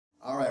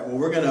right.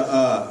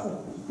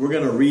 Well, we're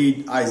gonna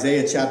read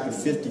Isaiah chapter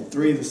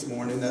 53 this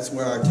morning. That's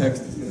where our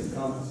text is going to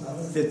come.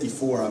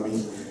 54, I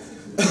mean.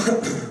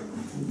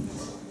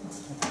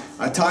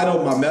 I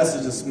titled my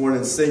message this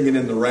morning "Singing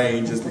in the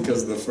Rain" just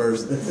because of the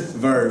first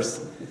verse.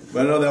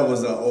 But I know that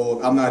was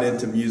I'm not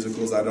into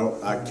musicals.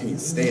 I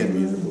can't stand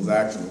musicals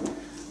actually.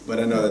 But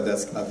I know that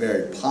that's a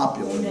very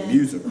popular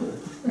musical,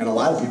 and a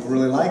lot of people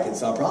really like it.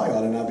 So I probably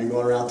ought to not be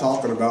going around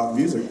talking about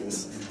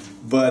musicals.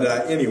 But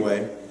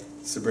anyway,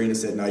 Sabrina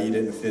said, "No, you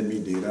didn't offend me,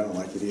 dude. I don't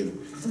like it either."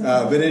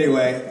 But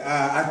anyway,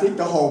 I think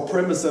the whole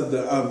premise of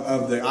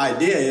the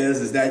idea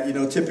is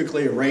that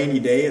typically a rainy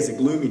day is a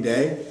gloomy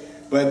day,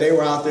 but they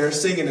were out there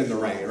singing in the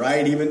rain,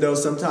 right? Even though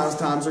sometimes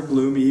times are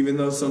gloomy, even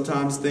though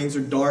sometimes things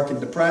are dark and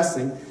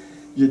depressing,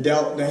 you're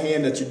dealt the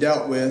hand that you're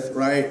dealt with,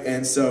 right?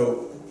 And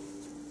so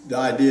the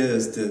idea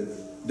is to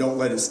don't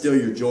let it steal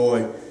your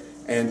joy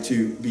and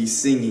to be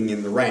singing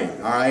in the rain,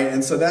 all right?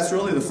 And so that's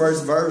really the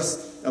first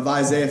verse of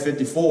Isaiah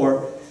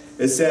 54.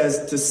 It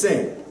says to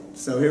sing.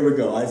 So here we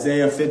go.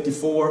 Isaiah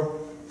 54,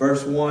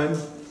 verse 1.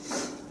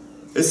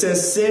 It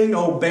says, "Sing,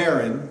 O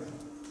barren,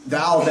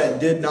 thou that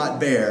did not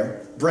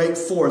bear, break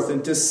forth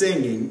into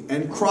singing,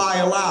 and cry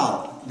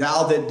aloud,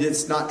 thou that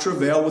didst not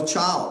travail with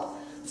child.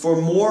 For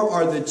more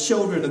are the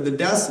children of the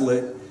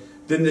desolate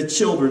than the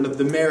children of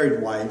the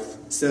married wife,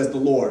 says the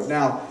Lord."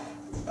 Now,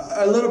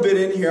 a little bit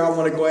in here, I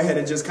want to go ahead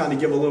and just kind of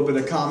give a little bit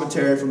of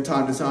commentary from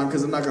time to time,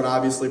 because I'm not going to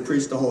obviously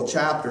preach the whole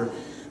chapter.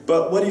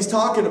 But what he's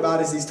talking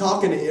about is he's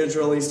talking to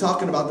Israel. He's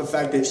talking about the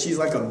fact that she's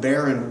like a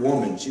barren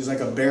woman. She's like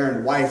a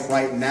barren wife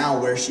right now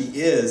where she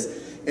is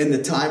in the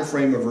time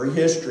frame of her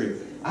history.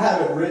 I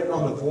haven't written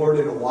on the board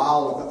in a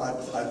while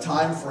a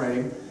time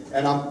frame,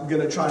 and I'm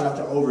going to try not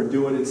to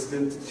overdo it and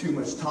spend too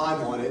much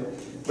time on it.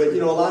 But,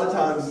 a lot of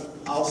times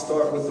I'll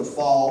start with the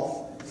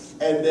fall,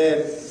 and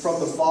then from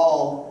the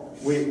fall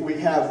we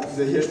have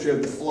the history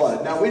of the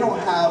flood. Now, we don't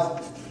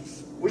have...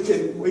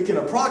 We can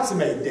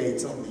approximate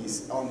dates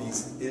on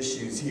these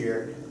issues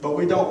here, but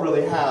we don't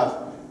really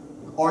have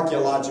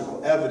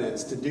archaeological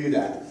evidence to do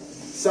that.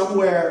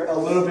 Somewhere a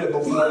little bit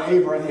before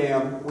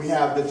Abraham, we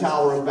have the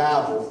Tower of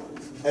Babel,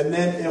 and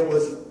then it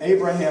was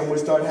Abraham. We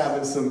start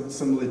having some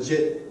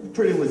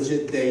pretty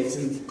legit dates,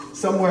 and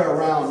somewhere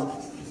around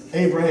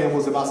Abraham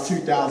was about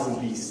 2000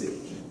 BC.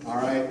 All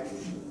right.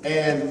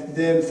 And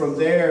then from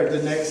there,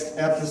 the next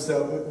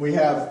episode we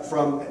have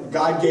from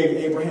God gave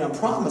Abraham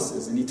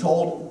promises, and he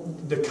told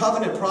the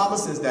covenant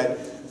promises that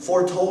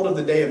foretold of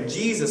the day of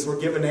Jesus were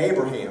given to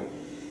Abraham.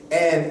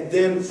 And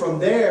then from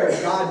there,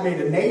 God made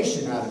a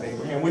nation out of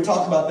Abraham. We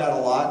talk about that a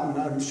lot, and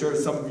I'm sure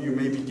some of you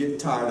may be getting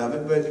tired of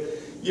it, but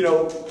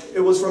it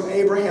was from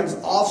Abraham's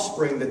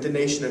offspring that the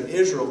nation of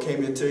Israel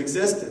came into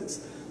existence.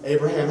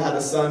 Abraham had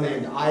a son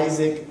named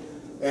Isaac,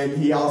 and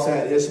he also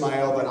had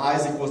Ishmael, but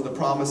Isaac was the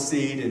promised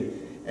seed,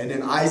 and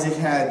then Isaac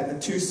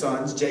had two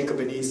sons, Jacob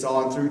and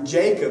Esau, and through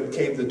Jacob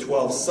came the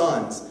 12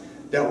 sons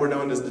that were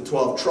known as the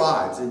 12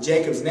 tribes. And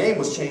Jacob's name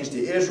was changed to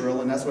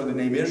Israel, and that's where the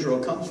name Israel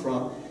comes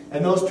from.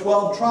 And those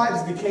 12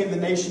 tribes became the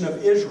nation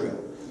of Israel.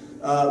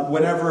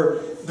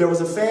 Whenever there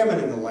was a famine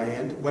in the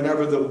land,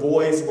 whenever the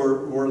boys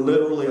were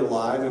literally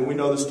alive, and we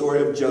know the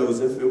story of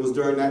Joseph. It was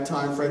during that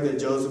time frame that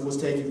Joseph was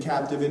taken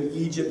captive in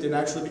Egypt and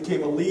actually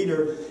became a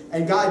leader,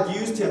 and God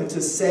used him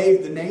to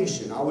save the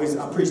nation.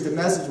 I preached a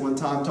message one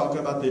time talking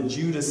about the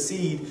Judah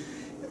seed.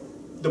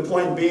 The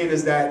point being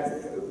is that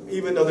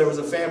even though there was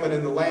a famine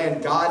in the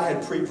land, God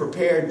had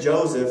pre-prepared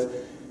Joseph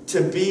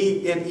to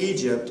be in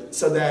Egypt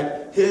so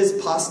that his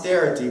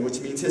posterity, which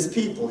means his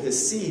people, his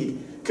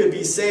seed, could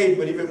be saved.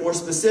 But even more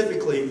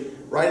specifically,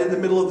 right in the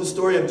middle of the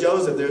story of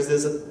Joseph, there's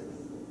this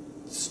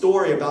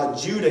story about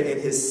Judah and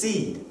his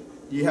seed.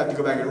 You have to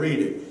go back and read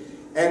it.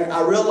 And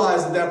I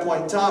realized at that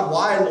point in time,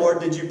 why,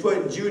 Lord, did you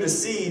put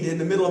Judah's seed in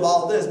the middle of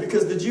all this?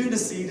 Because the Judah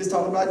seed is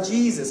talking about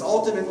Jesus.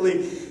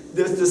 Ultimately,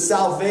 there's the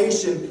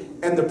salvation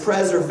and the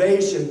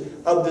preservation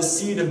of the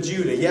seed of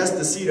Judah. Yes,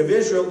 the seed of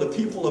Israel, the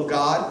people of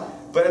God,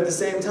 but at the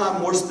same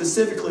time, more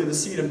specifically, the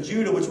seed of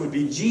Judah, which would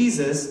be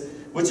Jesus,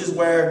 which is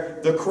where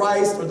the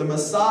Christ or the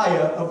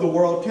Messiah of the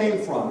world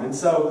came from. And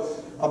so,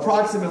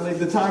 approximately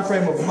the time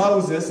frame of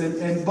Moses,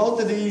 and both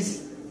of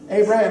these,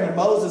 Abraham and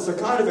Moses, are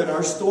kind of in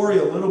our story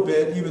a little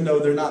bit, even though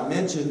they're not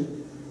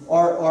mentioned,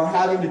 are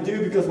having to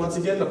do because, once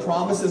again, the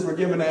promises were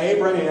given to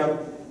Abraham,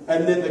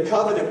 and then the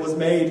covenant was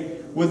made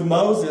with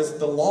Moses,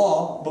 the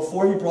law,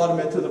 before he brought him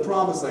into the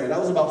promised land. That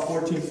was about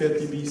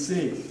 1450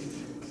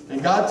 BC.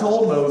 And God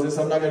told Moses,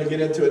 I'm not going to get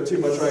into it too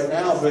much right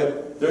now,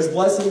 but there's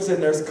blessings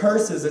and there's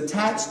curses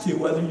attached to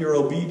whether you're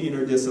obedient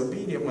or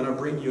disobedient when I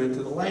bring you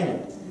into the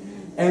land.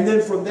 And then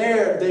from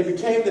there, they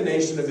became the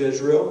nation of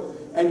Israel,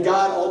 and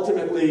God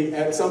ultimately,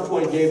 at some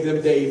point, gave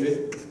them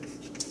David,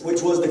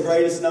 which was the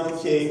greatest known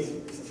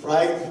king,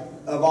 right,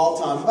 of all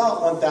time,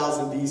 about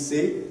 1000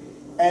 BC.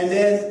 And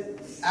then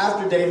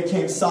after David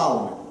came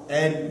Solomon.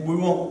 And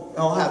I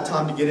don't have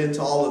time to get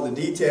into all of the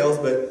details,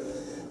 but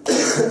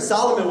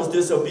Solomon was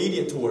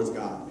disobedient towards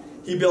God.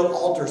 He built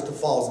altars to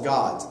false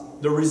gods.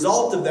 The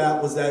result of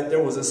that was that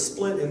there was a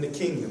split in the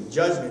kingdom.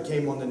 Judgment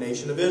came on the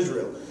nation of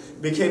Israel.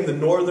 became the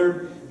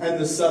northern and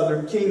the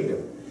southern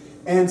kingdom.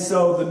 And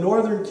so the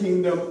northern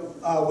kingdom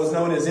was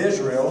known as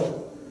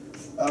Israel.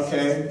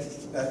 Okay,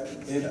 that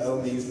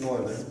N-O means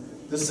northern.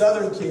 The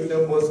southern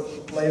kingdom was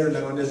later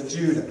known as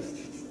Judah.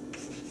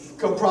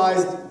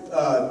 Comprised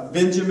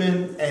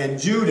Benjamin and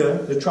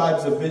Judah, the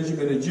tribes of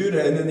Benjamin and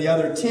Judah, and then the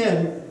other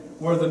 10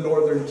 were the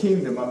northern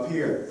kingdom up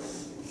here.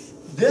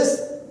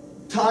 This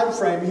time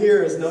frame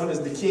here is known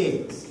as the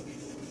kings.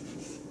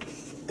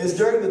 It's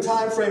during the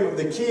time frame of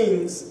the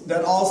kings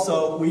that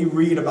also we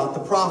read about the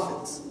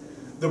prophets.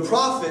 The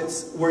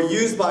prophets were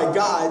used by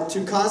God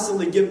to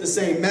constantly give the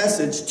same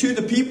message to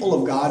the people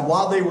of God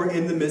while they were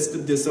in the midst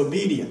of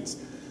disobedience.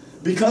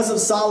 Because of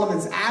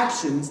Solomon's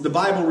actions, the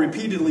Bible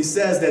repeatedly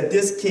says that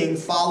this king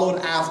followed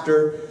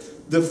after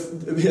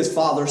his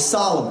father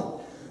Solomon.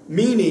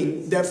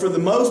 Meaning that for the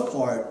most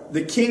part,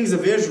 the kings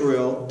of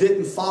Israel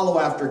didn't follow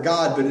after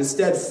God, but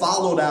instead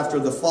followed after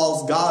the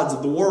false gods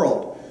of the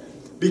world.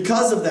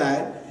 Because of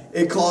that,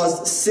 it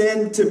caused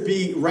sin to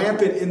be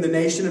rampant in the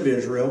nation of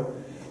Israel.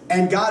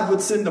 And God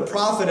would send the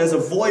prophet as a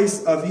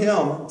voice of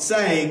him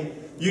saying,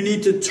 you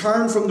need to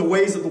turn from the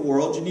ways of the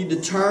world. You need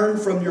to turn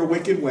from your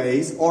wicked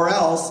ways, or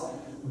else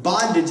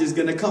bondage is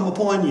going to come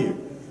upon you.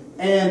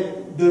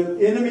 And the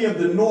enemy of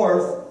the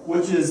north,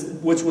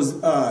 which was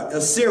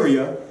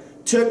Assyria,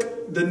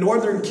 took the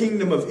northern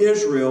kingdom of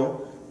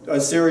Israel.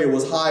 Assyria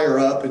was higher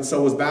up, and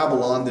so was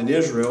Babylon than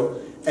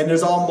Israel. And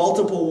there's all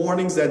multiple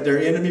warnings that their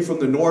enemy from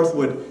the north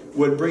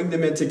would bring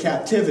them into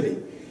captivity.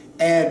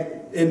 And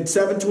in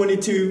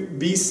 722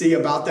 BC,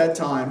 about that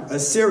time,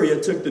 Assyria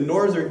took the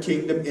northern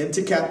kingdom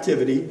into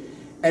captivity.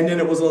 And then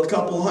it was a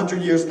couple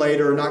hundred years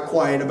later, or not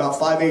quite, about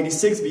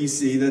 586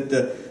 BC,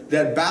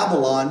 that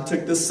Babylon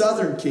took the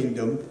southern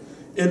kingdom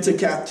into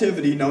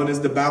captivity, known as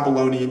the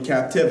Babylonian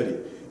captivity.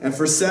 And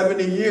for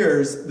 70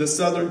 years, the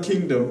southern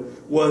kingdom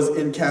was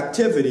in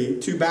captivity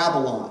to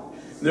Babylon.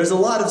 There's a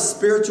lot of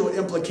spiritual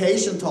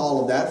implication to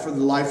all of that for the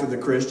life of the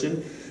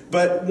Christian.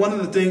 But one of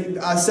the things,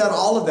 I said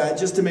all of that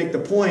just to make the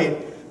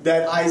point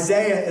that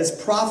Isaiah is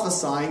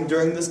prophesying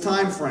during this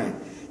time frame.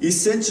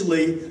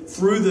 Essentially,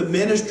 through the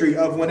ministry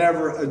of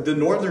whenever the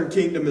northern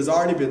kingdom has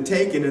already been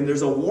taken, and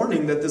there's a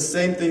warning that the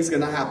same thing's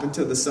going to happen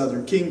to the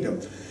southern kingdom.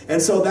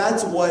 And so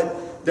that's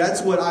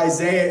what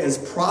Isaiah is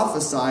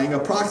prophesying,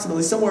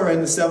 approximately somewhere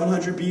in the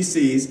 700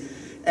 BCs.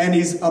 And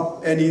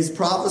he's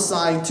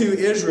prophesying to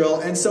Israel.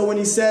 And so when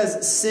he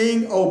says,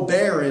 sing, O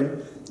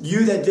barren,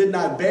 you that did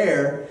not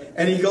bear,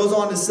 and he goes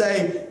on to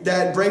say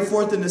that break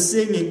forth into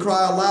singing,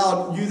 cry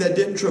aloud, you that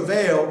didn't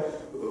travail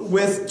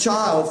with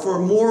child, for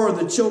more are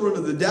the children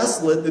of the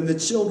desolate than the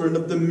children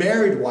of the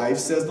married wife,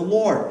 says the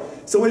Lord.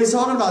 So what he's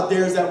talking about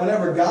there is that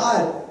whenever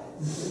God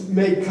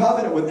made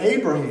covenant with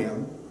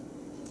Abraham,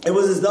 it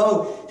was as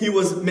though he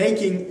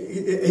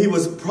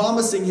was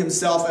promising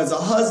himself as a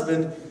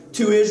husband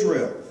to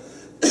Israel.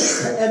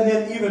 And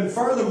then even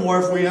furthermore,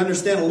 if we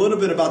understand a little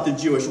bit about the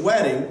Jewish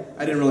wedding,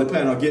 I didn't really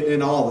plan on getting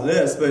into all of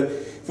this, but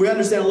if we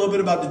understand a little bit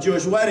about the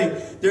Jewish wedding,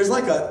 there's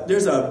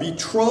a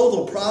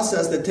betrothal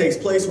process that takes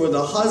place where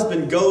the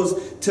husband goes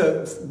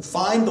to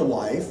find the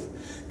wife,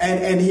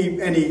 and he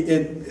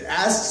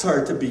asks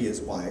her to be his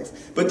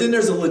wife. But then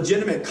there's a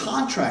legitimate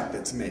contract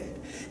that's made.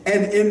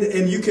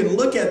 And you can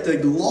look at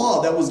the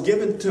law that was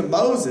given to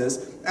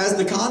Moses as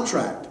the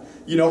contract.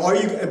 You know,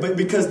 but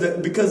because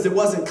it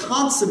wasn't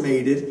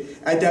consummated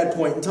at that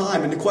point in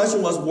time. And the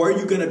question was, were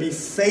you going to be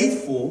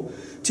faithful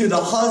to the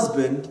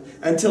husband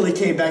until he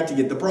came back to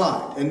get the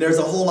bride? And there's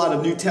a whole lot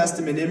of New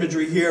Testament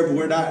imagery here, but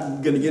we're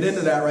not going to get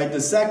into that right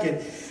this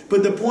second.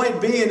 But the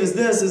point being is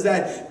this, is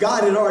that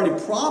God had already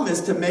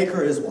promised to make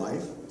her his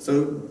wife.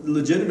 So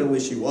legitimately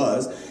she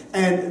was.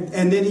 And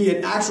then he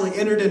had actually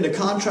entered into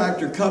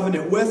contract or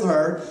covenant with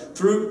her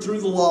through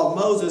the law of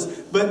Moses.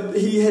 But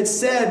he had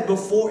said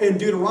before in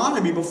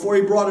Deuteronomy, before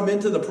he brought him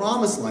into the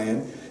promised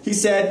land, he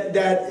said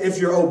that if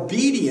you're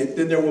obedient,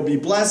 then there will be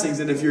blessings.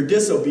 And if you're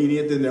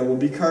disobedient, then there will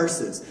be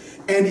curses.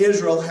 And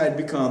Israel had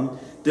become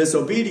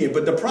disobedient.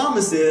 But the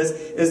promise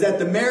is that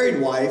the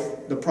married wife,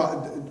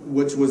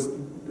 which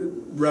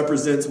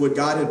represents what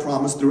God had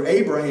promised through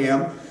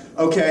Abraham,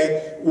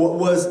 okay,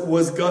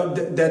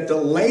 that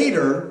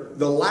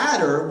the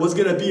latter was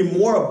going to be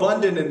more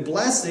abundant in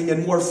blessing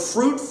and more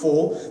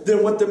fruitful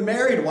than what the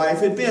married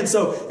wife had been.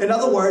 So, in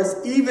other words,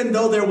 even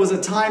though there was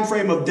a time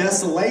frame of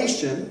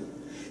desolation,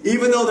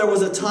 even though there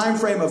was a time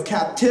frame of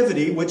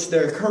captivity, which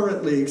they're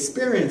currently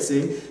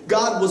experiencing,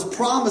 God was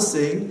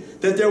promising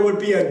that there would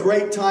be a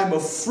great time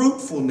of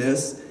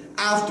fruitfulness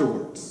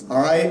afterwards.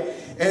 All right?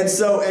 And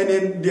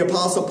then the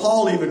Apostle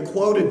Paul even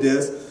quoted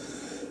this.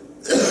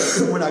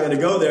 We're not going to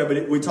go there,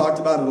 but we talked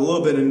about it a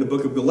little bit in the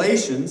book of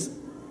Galatians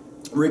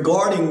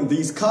regarding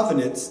these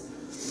covenants,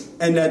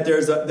 and that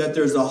there's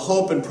a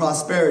hope and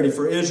prosperity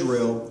for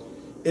Israel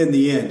in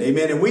the end.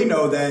 Amen. And we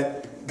know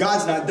that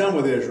God's not done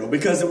with Israel,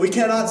 because we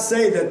cannot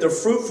say that the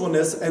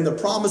fruitfulness and the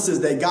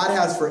promises that God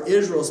has for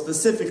Israel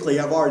specifically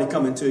have already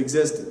come into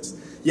existence.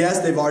 Yes,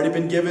 they've already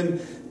been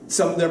given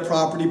some of their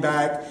property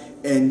back,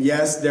 and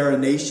yes, they're a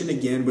nation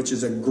again, which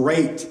is a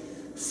great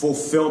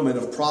fulfillment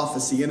of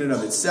prophecy in and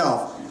of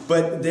itself,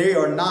 but they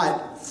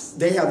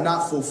have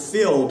not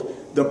fulfilled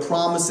the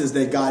promises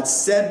that God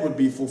said would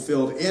be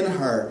fulfilled in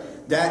her.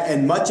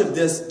 And much of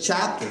this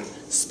chapter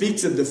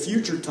speaks of the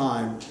future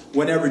time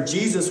whenever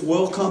Jesus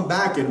will come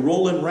back and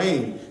rule and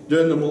reign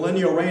during the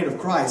millennial reign of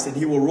Christ. And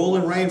he will rule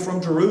and reign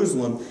from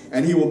Jerusalem,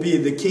 and he will be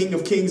the King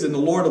of kings and the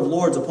Lord of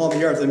lords upon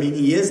the earth. I mean,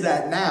 he is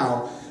that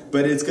now,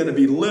 but it's going to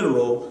be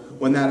literal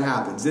when that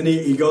happens. Then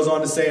he goes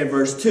on to say in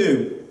verse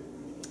 2,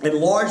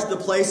 enlarge the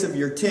place of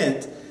your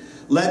tent,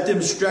 let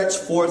them stretch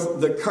forth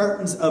the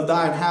curtains of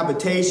thine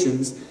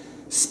habitations,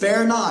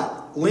 spare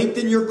not,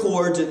 lengthen your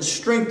cords and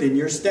strengthen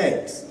your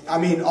stakes. I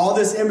mean, all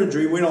this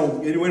imagery, we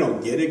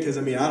don't get it because,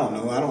 I mean, I don't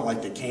know. I don't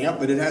like to camp,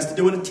 but it has to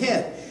do with a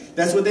tent.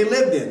 That's what they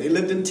lived in. They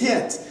lived in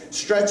tents.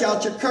 Stretch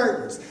out your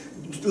curtains.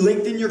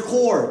 Lengthen your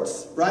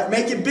cords, right?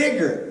 Make it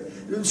bigger.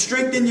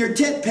 Strengthen your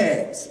tent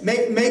pegs.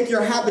 Make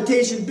your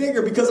habitation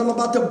bigger, because I'm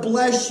about to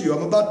bless you.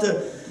 I'm about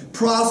to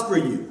prosper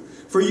you.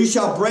 For you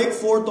shall break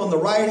forth on the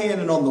right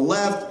hand and on the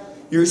left.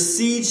 Your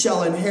seed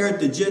shall inherit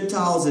the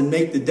Gentiles and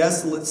make the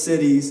desolate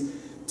cities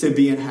to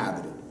be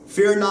inhabited.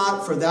 Fear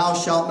not, for thou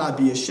shalt not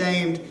be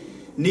ashamed,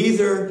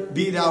 neither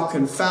be thou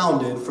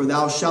confounded, for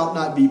thou shalt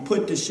not be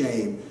put to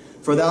shame.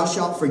 For thou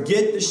shalt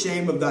forget the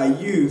shame of thy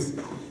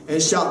youth,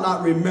 and shalt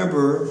not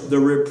remember the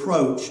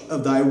reproach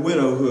of thy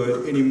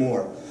widowhood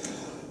anymore.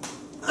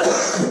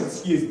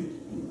 Excuse me.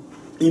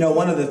 You know,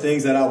 one of the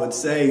things that I would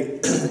say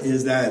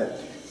is that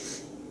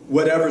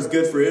whatever's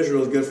good for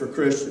Israel is good for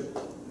Christian.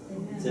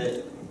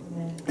 Amen.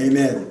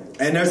 Amen.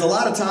 And there's a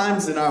lot of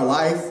times in our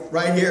life,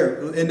 right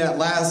here in that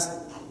last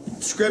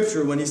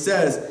scripture, when he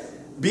says,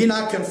 be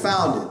not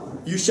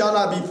confounded, you shall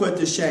not be put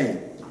to shame,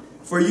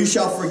 for you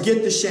shall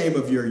forget the shame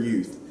of your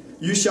youth.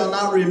 You shall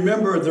not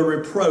remember the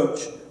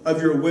reproach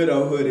of your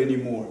widowhood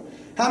anymore.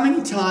 How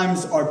many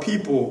times are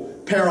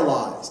people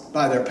paralyzed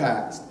by their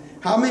past?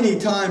 How many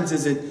times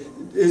is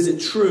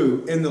it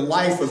true in the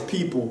life of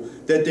people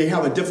that they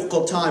have a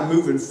difficult time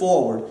moving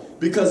forward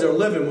because they're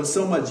living with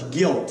so much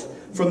guilt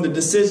from the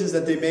decisions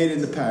that they made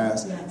in the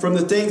past, from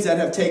the things that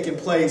have taken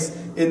place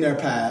in their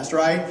past,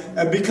 right?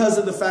 And because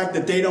of the fact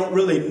that they don't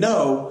really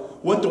know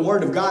what the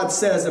Word of God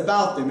says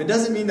about them. It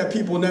doesn't mean that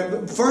people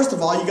never, first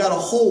of all, you got a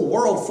whole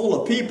world full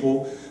of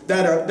people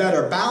that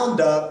are bound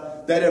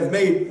up, that have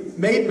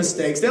made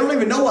mistakes. They don't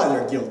even know why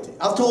they're guilty.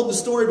 I've told the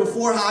story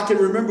before how I can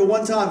remember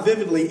one time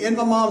vividly in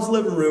my mom's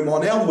living room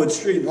on Elmwood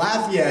Street in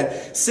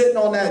Lafayette, sitting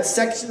on that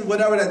section,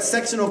 whatever that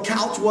sectional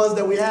couch was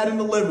that we had in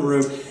the living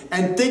room,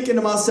 and thinking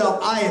to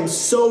myself, I am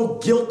so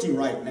guilty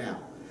right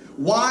now.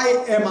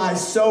 Why am I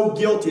so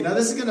guilty? Now,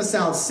 this is going to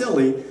sound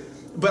silly,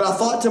 but I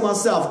thought to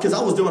myself, because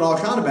I was doing all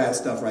kind of bad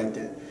stuff right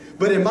then.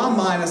 But in my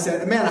mind, I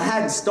said, man, I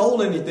hadn't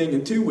stolen anything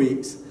in 2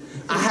 weeks.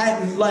 I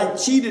hadn't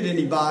cheated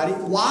anybody.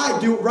 Why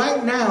do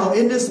right now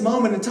in this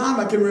moment in time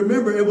I can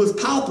remember it was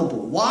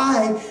palpable.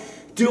 Why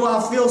do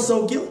I feel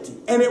so guilty?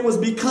 And it was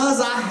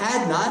because I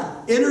had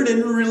not entered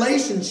into a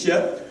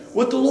relationship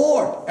with the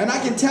Lord. And I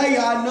can tell you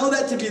I know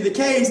that to be the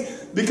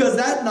case because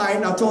that night,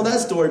 and I've told that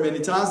story many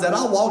times, that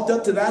I walked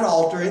up to that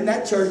altar in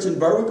that church in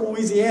Berwick,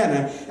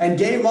 Louisiana, and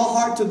gave my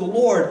heart to the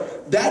Lord.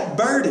 That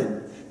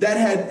burden that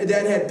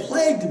had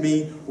plagued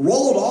me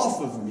rolled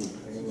off of me.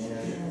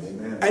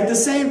 At the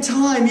same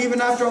time, even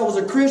after I was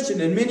a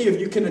Christian, and many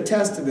of you can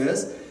attest to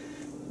this,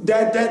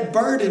 that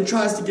burden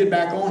tries to get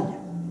back on you.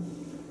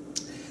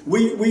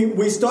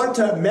 We start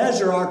to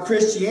measure our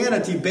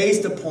Christianity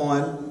based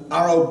upon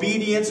our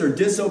obedience or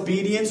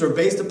disobedience, or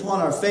based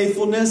upon our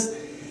faithfulness,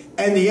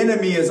 and the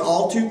enemy is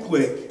all too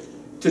quick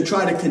to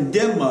try to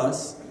condemn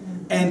us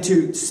and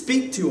to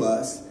speak to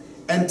us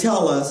and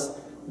tell us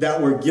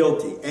that we're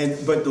guilty.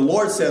 But the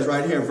Lord says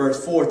right here in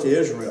verse 4 to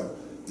Israel,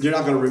 you're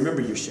not going to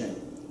remember your shame.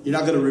 You're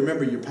not going to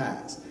remember your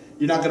past.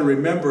 You're not going to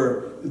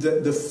remember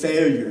the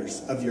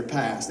failures of your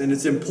past. And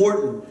it's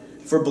important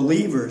for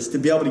believers to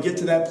be able to get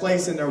to that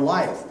place in their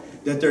life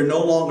that they're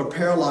no longer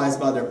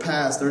paralyzed by their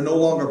past. They're no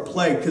longer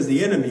plagued, because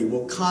the enemy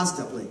will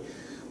constantly.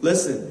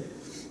 Listen,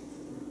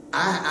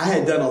 I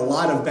had done a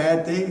lot of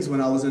bad things when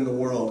I was in the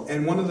world.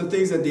 And one of the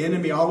things that the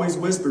enemy always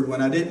whispered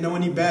when I didn't know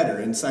any better,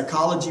 and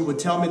psychology would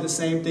tell me the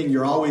same thing,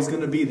 you're always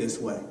going to be this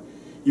way.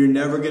 You're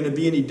never going to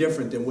be any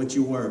different than what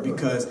you were,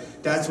 because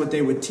that's what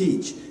they would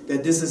teach,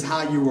 that this is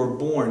how you were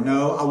born.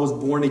 No, I was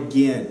born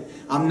again.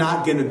 I'm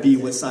not going to be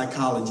what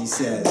psychology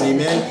says.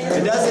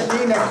 Amen? It doesn't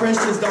mean that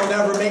Christians don't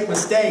ever make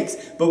mistakes,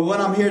 but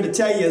what I'm here to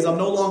tell you is I'm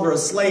no longer a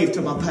slave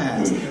to my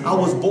past. I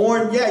was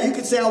born, yeah, you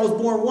could say I was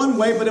born one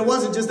way, but it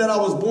wasn't just that I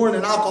was born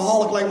an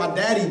alcoholic like my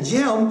daddy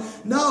Jim.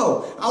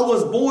 No, I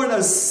was born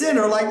a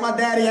sinner like my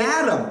daddy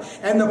Adam.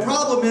 And the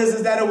problem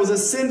is that it was a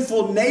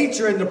sinful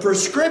nature, and the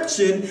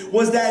prescription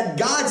was that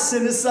God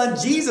sent his son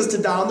Jesus to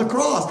die on the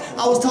cross.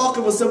 I was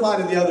talking with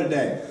somebody the other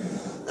day.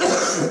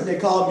 They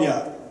called me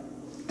up.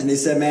 And they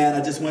said, man,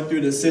 I just went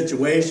through this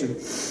situation,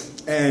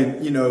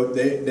 and,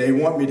 they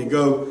want me to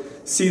go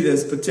see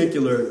this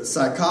particular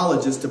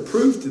psychologist to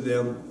prove to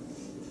them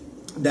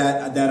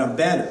that I'm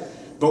better.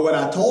 But what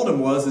I told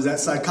them is that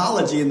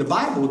psychology and the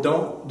Bible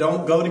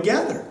don't go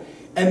together.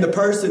 And the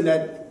person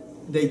that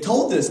they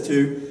told this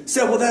to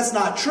said, well, that's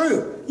not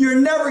true. You're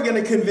never going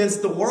to convince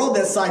the world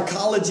that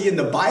psychology and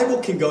the Bible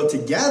can go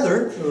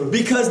together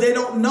because they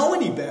don't know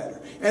any better.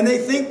 And they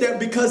think that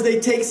because they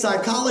take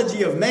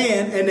psychology of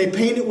man and they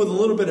paint it with a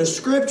little bit of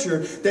scripture,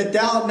 that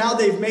now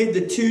they've made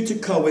the two to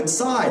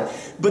coincide.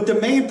 But the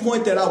main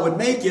point that I would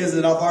make is,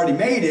 and I've already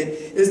made it,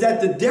 is that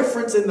the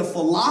difference in the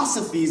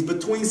philosophies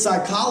between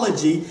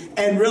psychology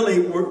and really,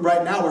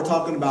 right now we're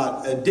talking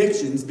about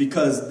addictions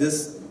because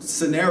this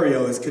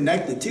scenario is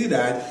connected to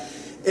that.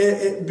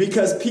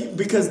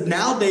 Because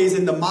nowadays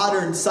in the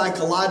modern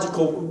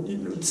psychological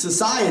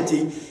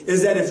society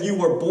is that if you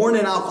were born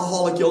an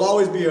alcoholic, you'll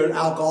always be an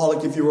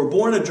alcoholic. If you were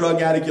born a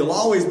drug addict, you'll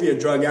always be a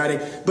drug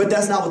addict. But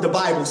that's not what the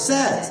Bible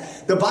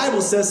says. The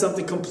Bible says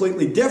something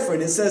completely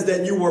different. It says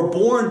that you were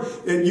born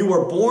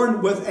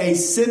with a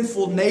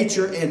sinful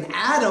nature in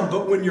Adam,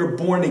 but when you're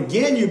born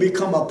again, you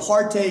become a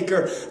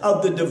partaker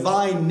of the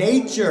divine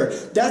nature.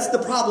 That's the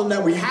problem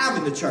that we have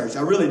in the church.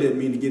 I really didn't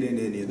mean to get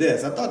into any of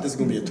this. I thought this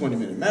was going to be a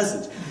 20-minute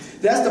message.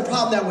 That's the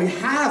problem that we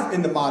have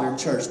in the modern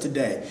church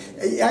today.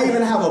 I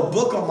even have a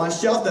book on my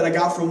shelf that I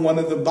got from one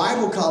of the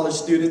Bible college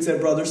students at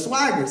Brother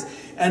Swagger's.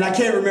 And I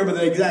can't remember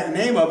the exact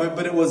name of it,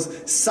 but it was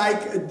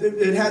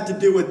it had to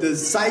do with the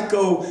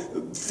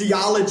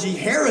psycho-theology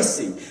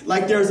heresy.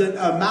 Like there's an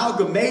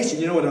amalgamation.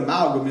 You know what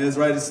amalgam is,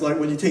 right? It's like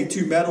when you take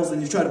two metals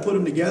and you try to put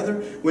them together.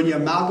 When you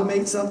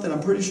amalgamate something,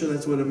 I'm pretty sure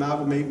that's what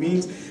amalgamate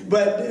means.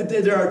 But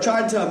they're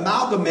trying to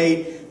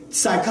amalgamate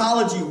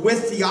psychology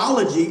with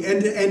theology,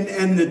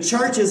 and the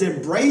church has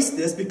embraced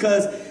this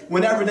because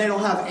whenever they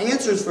don't have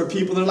answers for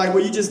people, they're like,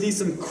 well, you just need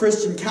some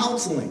Christian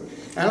counseling.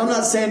 And I'm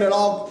not saying that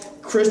all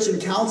Christian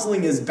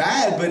counseling is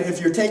bad, but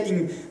if you're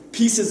taking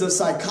pieces of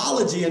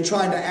psychology and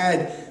trying to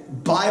add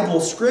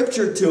Bible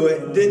scripture to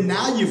it, then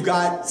now you've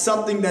got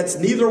something that's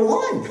neither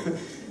one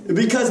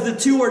because the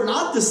two are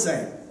not the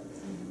same.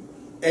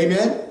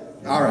 Amen?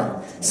 All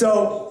right.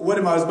 So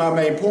what was my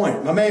main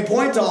point? My main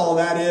point to all of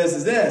that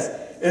is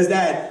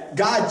that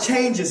God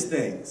changes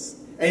things.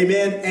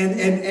 Amen.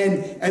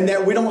 And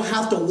that we don't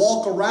have to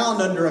walk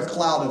around under a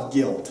cloud of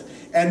guilt.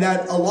 And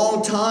that a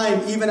long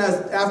time, even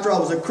after I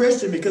was a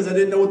Christian, because I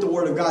didn't know what the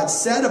Word of God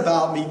said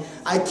about me,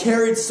 I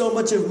carried so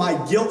much of my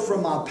guilt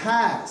from my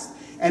past.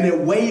 And it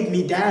weighed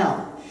me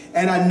down.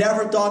 And I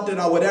never thought that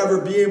I would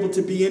ever be able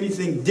to be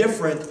anything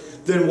different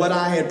than what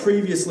I had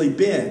previously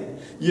been.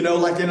 You know,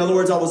 like in other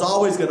words, I was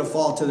always going to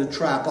fall to the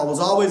trap. I was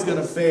always going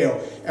to fail.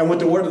 And what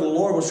the word of the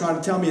Lord was trying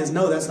to tell me is,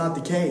 no, that's not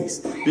the case.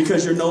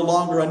 Because you're no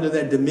longer under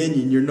that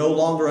dominion. You're no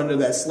longer under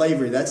that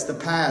slavery. That's the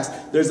past.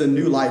 There's a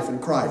new life in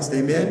Christ.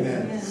 Amen?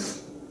 Amen.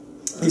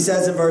 He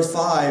says in verse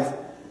 5,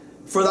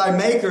 "For thy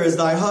maker is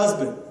thy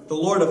husband. The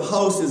Lord of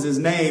hosts is his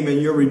name, and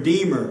your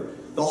Redeemer,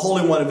 the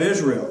Holy One of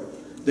Israel.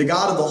 The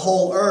God of the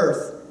whole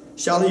earth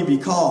shall he be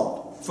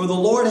called. For the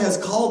Lord has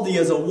called thee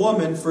as a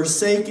woman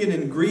forsaken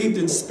and grieved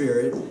in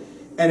spirit,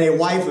 and a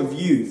wife of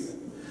youth.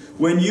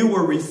 When you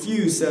were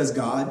refused, says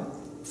God,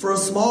 for a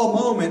small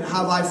moment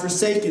have I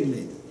forsaken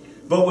thee,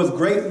 but with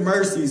great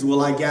mercies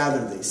will I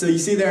gather thee." So you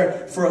see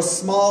there, for a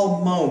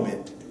small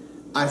moment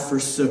I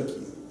forsook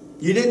you.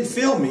 You didn't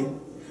feel me.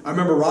 I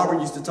remember Robert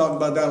used to talk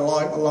about that a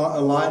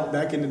lot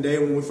back in the day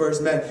when we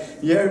first met.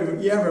 You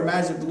ever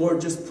imagine if the Lord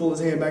just pull his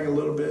hand back a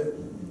little bit?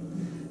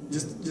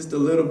 Just a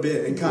little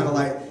bit, and kind of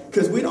like,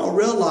 because we don't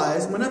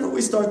realize whenever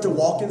we start to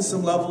walk in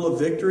some level of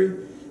victory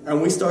and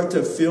we start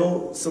to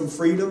feel some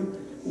freedom,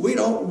 I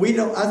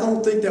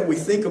don't think that we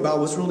think about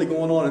what's really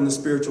going on in the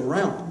spiritual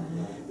realm.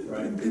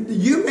 Right.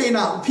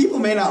 People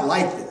may not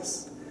like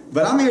this,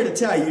 but I'm here to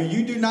tell you,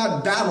 you do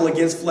not battle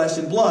against flesh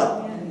and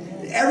blood.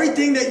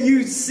 Everything that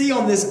you see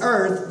on this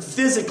earth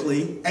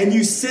physically and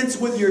you sense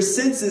with your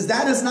senses,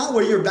 that is not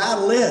where your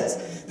battle is.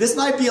 This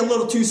might be a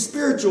little too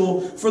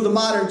spiritual for the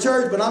modern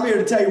church, but I'm here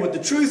to tell you what the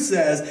truth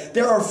says.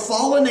 There are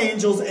fallen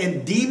angels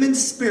and demon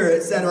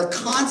spirits that are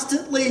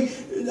constantly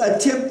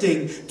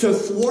attempting to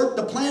thwart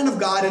the plan of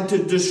God and to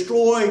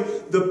destroy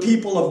the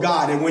people of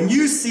God. And when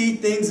you see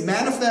things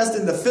manifest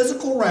in the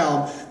physical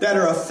realm that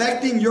are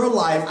affecting your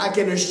life, I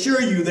can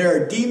assure you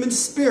there are demon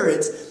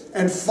spirits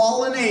and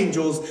fallen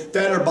angels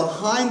that are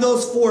behind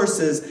those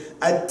forces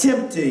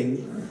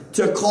attempting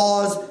to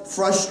cause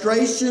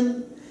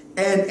frustration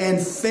and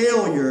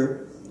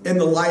failure in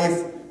the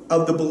life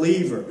of the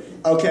believer.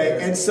 Okay,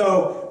 and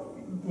so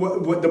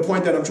what the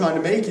point that I'm trying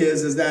to make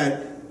is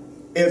that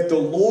if the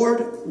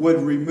Lord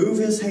would remove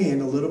his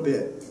hand a little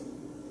bit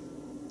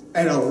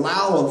and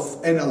allow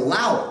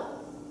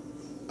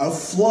a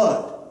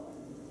flood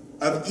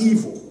of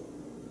evil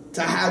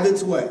to have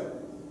its way,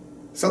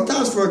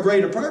 sometimes for a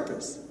greater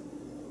purpose,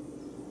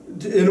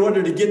 in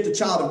order to get the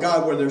child of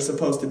God where they're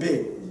supposed to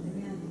be,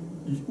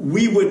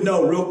 we would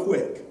know real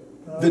quick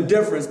the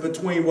difference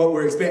between what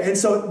we're experiencing. And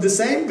so the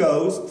same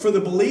goes for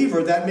the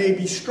believer that may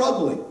be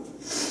struggling,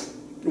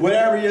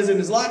 whatever he is in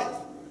his life.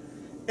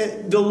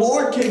 The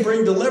Lord can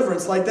bring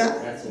deliverance like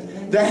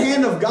that. The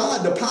hand of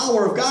God, the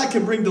power of God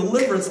can bring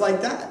deliverance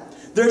like that.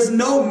 There's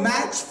no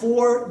match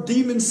for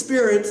demon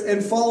spirits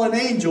and fallen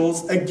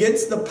angels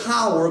against the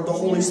power of the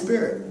Holy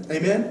Spirit.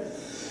 Amen?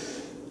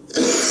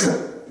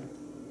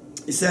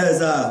 He says,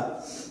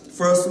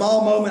 for a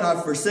small moment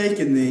I've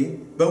forsaken thee,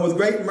 but with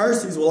great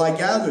mercies will I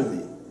gather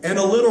thee. In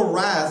a little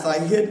wrath I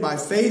hid my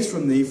face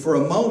from thee for a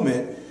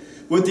moment.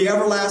 With the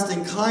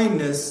everlasting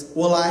kindness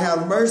will I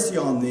have mercy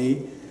on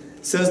thee,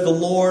 says the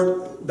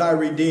Lord thy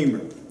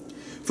Redeemer.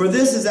 For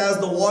this is as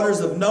the waters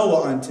of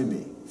Noah unto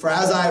me. For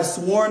as I have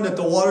sworn that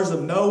the waters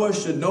of Noah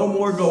should no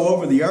more go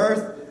over the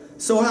earth,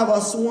 so have I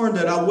sworn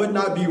that I would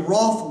not be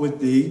wroth with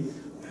thee,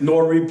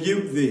 nor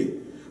rebuke thee.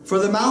 For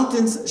the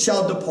mountains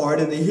shall depart,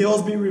 and the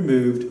hills be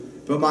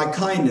removed, but my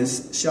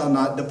kindness shall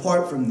not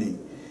depart from thee.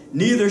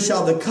 Neither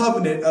shall the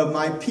covenant of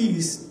my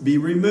peace be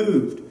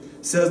removed,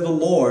 says the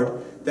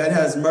Lord that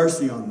has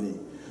mercy on thee.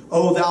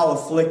 O thou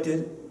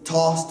afflicted,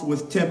 tossed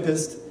with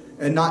tempest,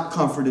 and not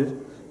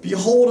comforted,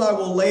 behold, I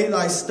will lay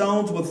thy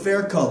stones with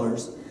fair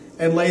colors,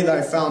 and lay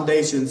thy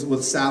foundations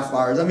with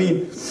sapphires. I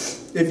mean,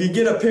 if you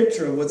get a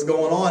picture of what's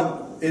going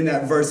on in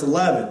that verse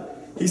 11,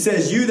 he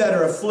says, you that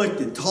are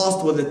afflicted,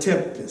 tossed with a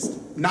tempest,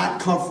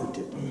 not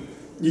comforted.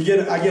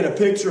 I get a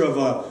picture of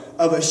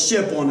a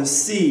ship on a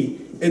sea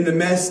in the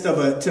midst of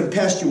a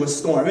tempestuous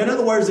storm. In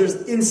other words,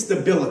 there's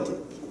instability.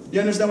 You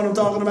understand what I'm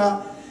talking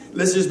about?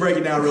 Let's just break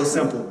it down real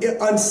simple.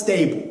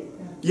 Unstable.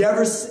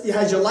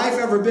 Has your life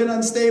ever been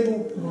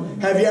unstable?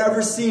 Have you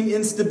ever seen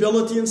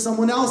instability in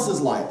someone else's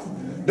life?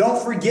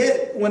 Don't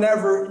forget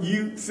whenever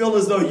you feel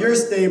as though you're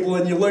stable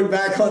and you look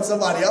back on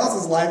somebody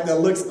else's life that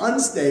looks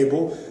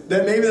unstable,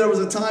 that maybe there was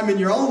a time in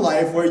your own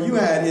life where you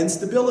had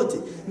instability.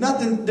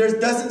 There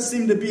doesn't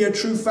seem to be a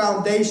true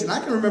foundation. I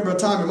can remember a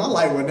time in my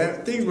life when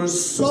things were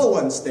so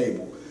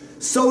unstable,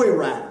 so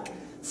erratic,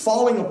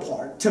 falling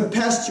apart,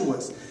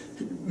 tempestuous,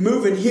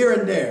 moving here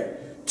and there,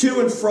 to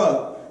and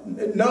fro,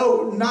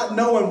 not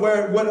knowing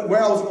where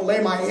I was going to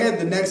lay my head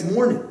the next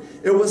morning.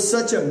 It was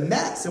such a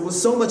mess. It was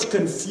so much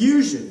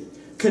confusion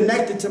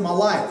connected to my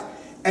life.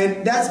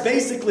 And that's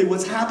basically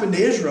what's happened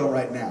to Israel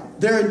right now.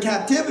 They're in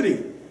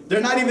captivity. They're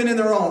not even in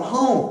their own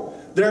home.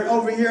 They're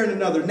over here in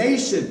another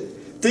nation.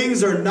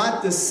 Things are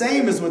not the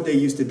same as what they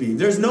used to be.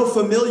 There's no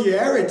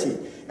familiarity.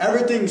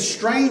 Everything's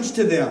strange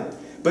to them.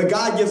 But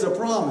God gives a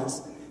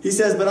promise. He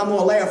says, but I'm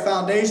going to lay a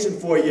foundation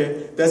for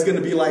you that's going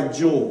to be like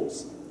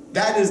jewels.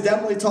 That is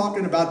definitely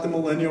talking about the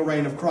millennial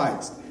reign of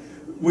Christ.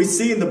 We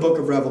see in the book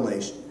of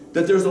Revelation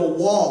that there's a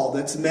wall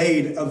that's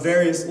made of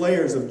various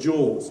layers of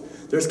jewels.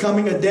 There's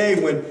coming a day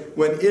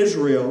when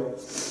Israel,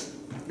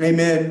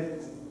 amen,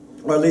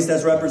 or at least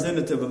that's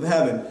representative of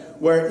heaven,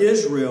 where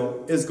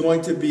Israel is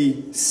going to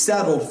be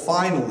settled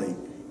finally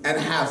and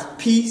have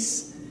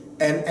peace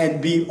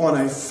and be on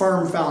a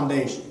firm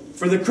foundation.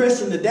 For the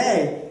Christian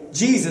today,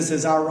 Jesus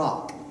is our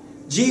rock.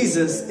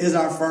 Jesus is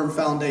our firm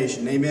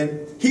foundation.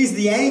 Amen. He's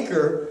the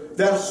anchor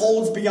that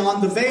holds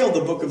beyond the veil, the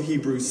book of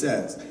Hebrews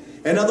says.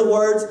 In other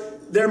words,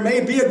 there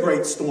may be a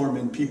great storm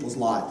in people's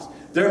lives.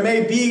 There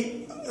may be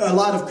a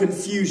lot of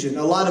confusion,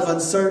 a lot of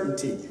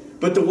uncertainty.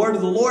 But the word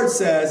of the Lord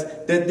says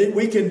that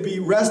we can be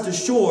rest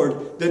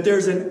assured that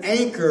there's an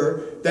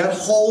anchor that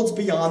holds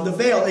beyond the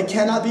veil. It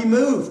cannot be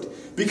moved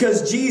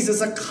because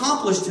Jesus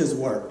accomplished his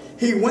work.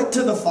 He went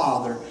to the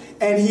Father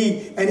and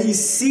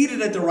he's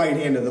seated at the right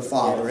hand of the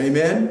Father.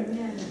 Amen.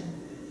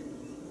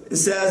 It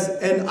says,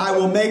 and I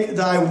will make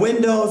thy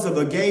windows of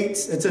a gate.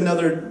 It's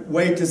another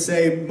way to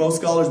say,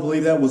 most scholars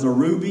believe that was a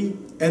ruby.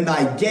 And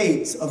thy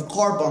gates of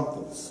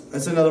carbuncles.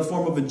 That's another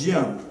form of a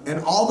gem.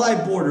 And all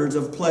thy borders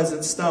of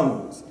pleasant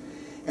stones.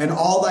 And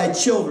all thy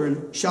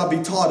children shall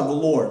be taught of the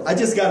Lord. I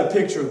just got a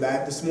picture of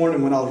that this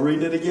morning when I was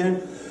reading it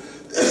again.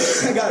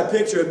 I got a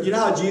picture of, you know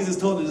how Jesus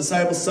told the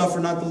disciples, suffer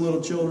not the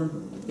little children?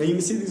 And you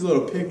can see these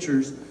little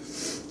pictures,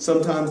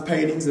 sometimes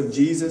paintings of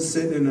Jesus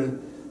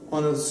sitting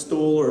on a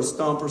stool or a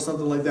stump or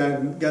something like that,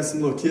 and got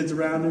some little kids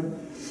around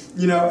him.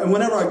 You know, and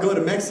whenever I go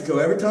to Mexico,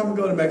 every time I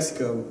go to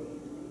Mexico,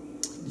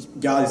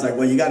 God is like,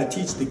 well, you got to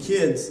teach the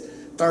kids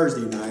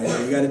Thursday night,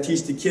 or you got to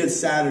teach the kids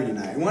Saturday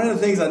night. And one of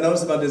the things I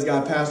noticed about this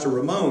guy, Pastor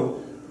Ramon,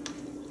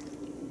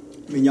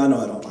 I mean, y'all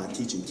know I don't mind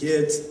teaching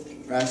kids.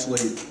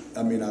 Actually,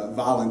 I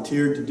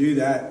volunteered to do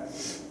that.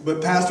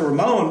 But Pastor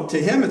Ramon,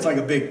 to him, it's like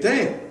a big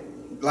thing.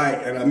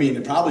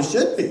 It probably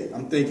should be.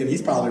 I'm thinking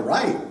he's probably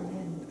right.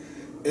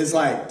 It's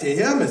like, to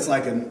him, it's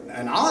like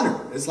an honor.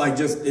 It's like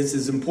it's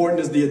as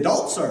important as the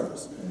adult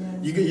service.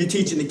 You're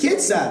teaching the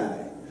kids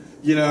Saturday,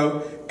 you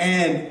know.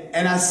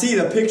 And I see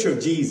the picture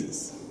of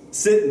Jesus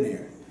sitting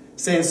there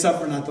saying,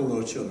 suffer not the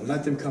little children,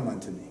 let them come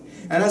unto me.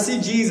 And I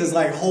see Jesus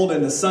like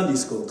holding a Sunday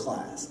school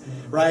class,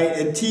 right?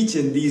 And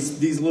teaching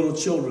these little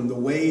children the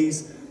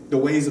ways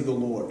of the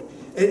Lord.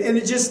 And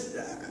it just,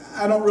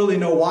 I don't really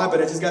know why, but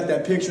I just got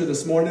that picture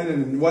this morning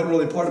and it wasn't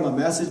really part of my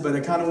message, but I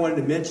kind of wanted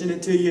to mention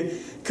it to you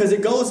because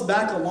it goes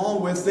back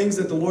along with things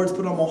that the Lord's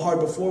put on my heart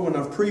before when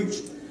I've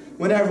preached.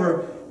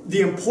 Whenever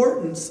the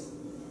importance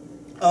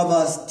of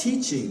us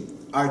teaching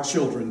our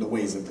children the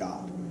ways of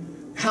God.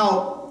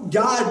 How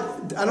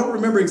God, I don't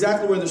remember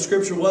exactly where the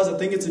scripture was. I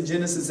think it's in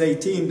Genesis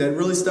 18 that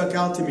really stuck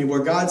out to me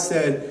where God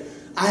said,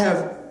 I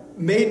have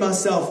made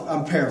myself,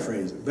 I'm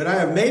paraphrasing, but I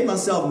have made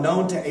myself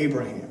known to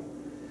Abraham.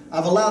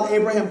 I've allowed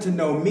Abraham to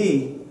know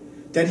me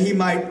that he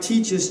might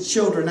teach his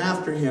children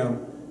after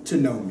him to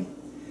know me.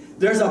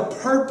 there's a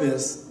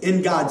purpose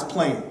in God's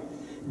plan.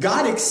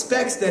 God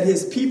expects that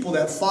his people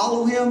that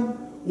follow him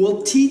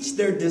will teach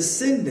their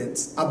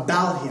descendants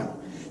about him.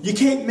 You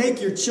can't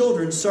make your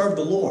children serve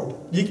the Lord.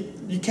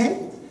 You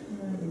can't.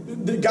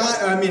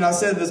 God, I mean, I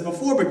said this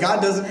before, but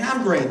God doesn't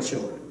have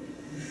grandchildren.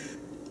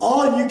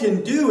 All you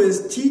can do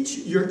is teach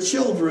your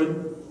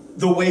children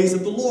the ways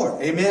of the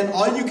Lord. Amen.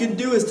 All you can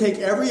do is take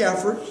every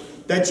effort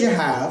that you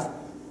have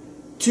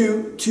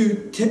to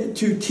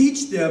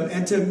teach them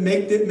and to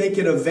make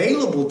it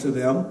available to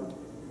them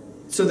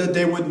so that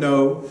they would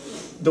know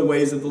the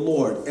ways of the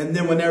Lord. And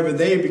then whenever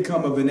they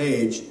become of an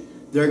age,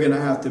 they're going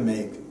to have to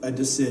make a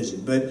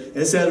decision. But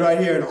it says right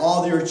here, and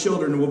all your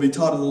children will be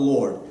taught of the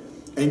Lord,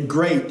 and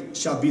great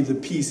shall be the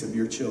peace of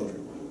your children.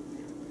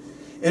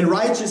 In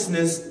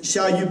righteousness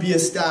shall you be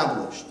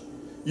established.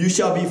 You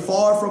shall be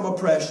far from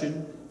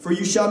oppression, for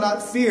you shall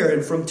not fear,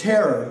 and from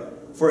terror,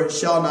 for it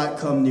shall not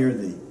come near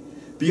thee.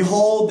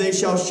 Behold, they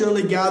shall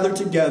surely gather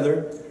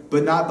together,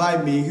 but not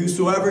by me.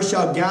 Whosoever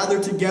shall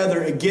gather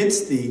together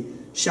against thee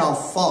shall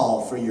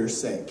fall for your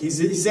sake.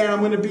 He's saying, I'm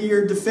going to be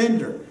your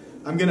defender.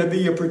 I'm going to be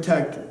your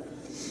protector.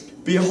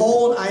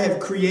 Behold, I have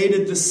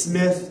created the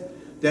smith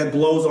that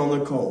blows on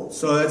the coals.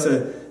 So that's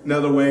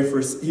another way for,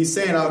 he's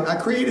saying,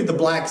 I created the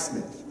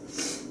blacksmith.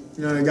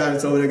 You know, the guy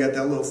that's over there got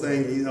that little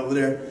thing. He's over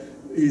there.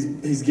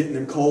 He's getting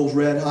them coals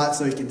red hot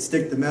so he can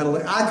stick the metal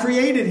in. I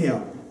created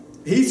him.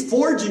 He's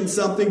forging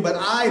something, but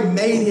I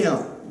made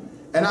him.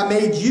 And I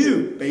made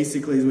you,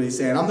 basically, is what he's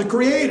saying. I'm the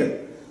creator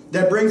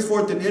that brings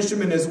forth an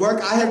instrument in his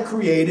work. I have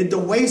created the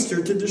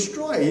waster to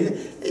destroy.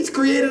 He's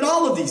created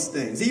all of these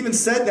things. He even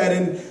said that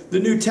in the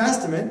New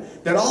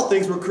Testament, that all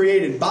things were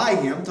created by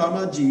him, talking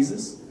about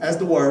Jesus as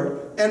the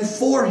Word, and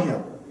for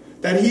him,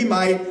 that he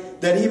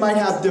might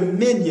have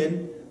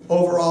dominion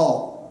over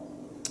all.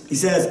 He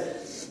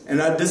says, and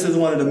this is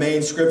one of the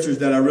main scriptures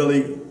that I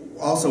really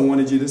also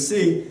wanted you to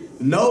see,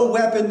 no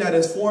weapon that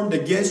is formed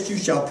against you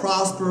shall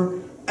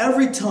prosper.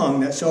 Every tongue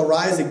that shall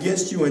rise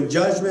against you in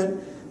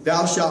judgment,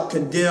 thou shalt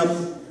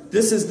condemn.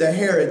 This is the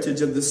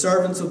heritage of the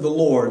servants of the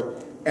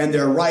Lord, and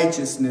their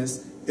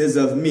righteousness is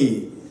of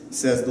me,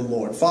 says the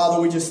Lord.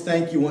 Father, we just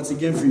thank you once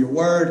again for your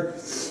word,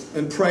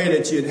 and pray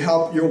that you'd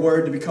help your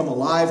word to become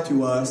alive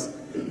to us,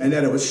 and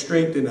that it would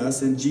strengthen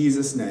us in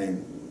Jesus'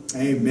 name.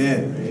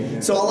 Amen.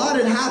 Amen. So a lot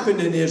had happened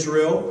in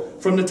Israel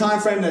from the time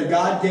frame that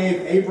God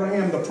gave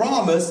Abraham the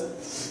promise,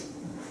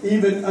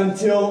 even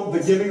until the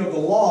giving of the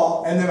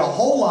law, and then a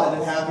whole lot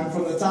had happened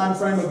from the time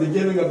frame of the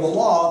giving of the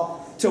law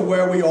to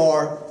where we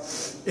are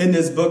in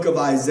this book of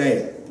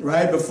Isaiah.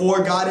 Right?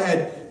 Before God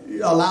had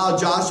allowed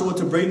Joshua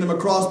to bring them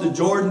across the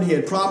Jordan, he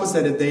had promised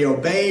that if they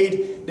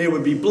obeyed, they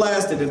would be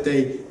blessed, and if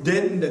they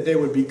didn't, that they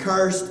would be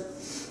cursed.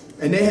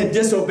 And they had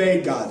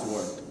disobeyed God's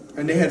word,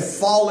 and they had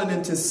fallen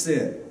into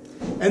sin.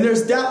 And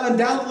there's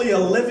undoubtedly a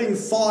living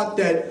thought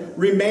that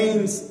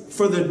remains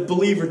for the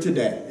believer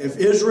today. If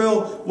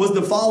Israel was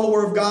the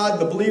follower of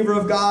God, the believer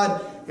of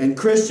God, and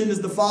Christian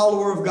is the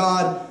follower of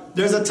God,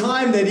 there's a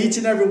time that each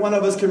and every one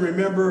of us can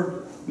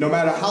remember, no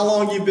matter how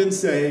long you've been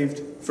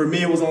saved. For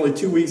me, it was only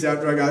 2 weeks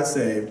after I got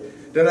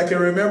saved, that I can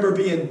remember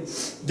being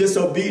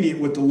disobedient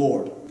with the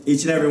Lord.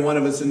 Each and every one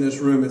of us in this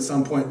room at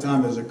some point in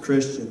time as a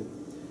Christian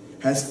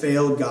has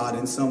failed God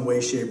in some way,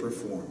 shape, or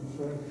form.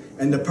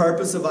 And the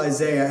purpose of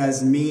Isaiah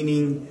has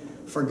meaning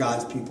for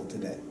God's people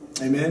today.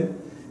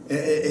 Amen?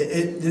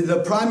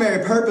 The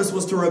primary purpose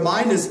was to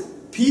remind his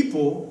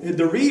people,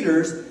 the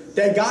readers,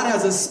 that God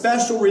has a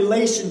special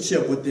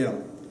relationship with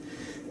them.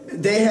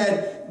 They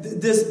had,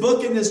 this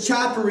book in this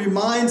chapter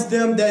reminds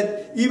them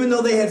that even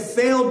though they had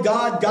failed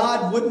God,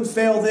 God wouldn't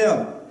fail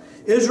them.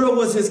 Israel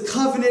was his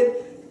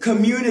covenant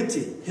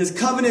community, his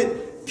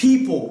covenant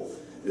people.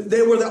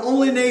 They were the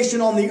only nation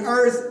on the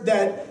earth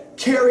that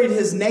carried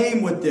his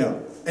name with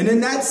them. And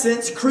in that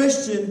sense,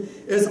 Christian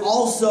is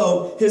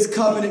also his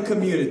covenant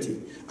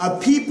community. A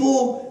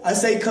people, I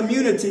say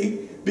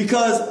community,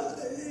 because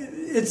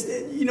it's,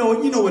 you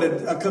know what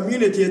a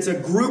community, it's a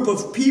group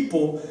of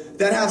people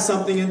that have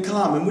something in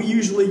common. We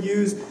usually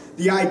use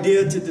the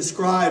idea to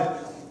describe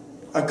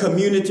a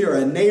community or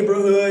a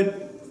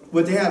neighborhood.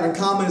 What they have in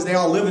common is they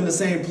all live in the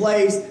same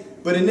place.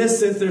 But in this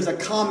sense, there's a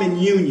common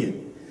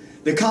union.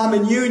 The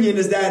common union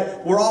is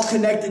that we're all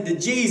connected to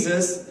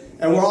Jesus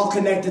and we're all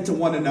connected to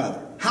one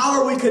another.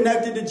 How are we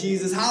connected to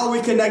Jesus? How are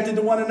we connected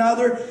to one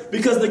another?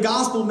 Because the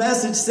gospel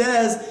message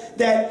says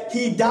that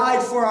he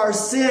died for our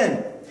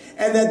sin,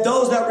 and that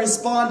those that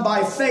respond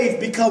by faith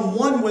become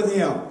one with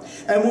him.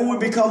 And when we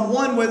become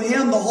one with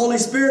him, the Holy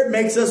Spirit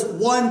makes us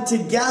one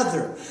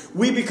together.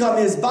 We become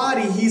his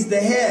body. He's the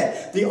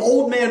head. The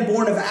old man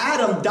born of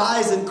Adam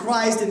dies in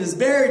Christ and is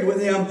buried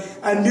with him.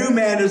 A new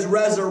man is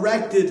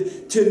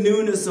resurrected to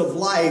newness of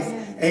life.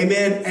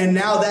 Amen. And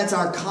now that's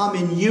our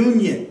common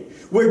union.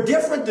 We're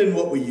different than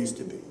what we used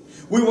to be.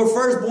 We were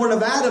first born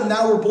of Adam,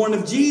 now we're born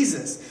of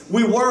Jesus.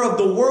 We were of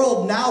the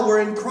world, now we're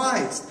in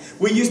Christ.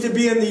 We used to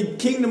be in the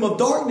kingdom of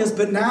darkness,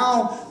 but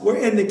now we're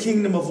in the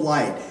kingdom of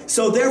light.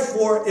 So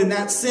therefore, in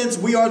that sense,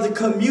 we are the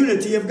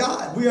community of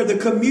God. We are the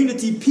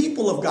community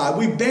people of God.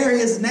 We bear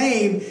his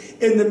name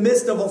in the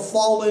midst of a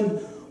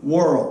fallen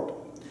world.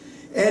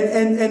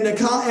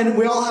 And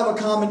we all have a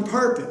common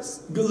purpose.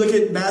 Go look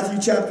at Matthew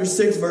chapter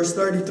 6, verse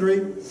 33.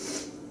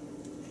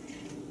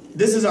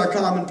 This is our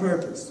common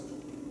purpose.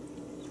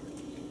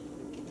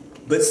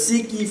 But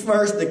seek ye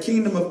first the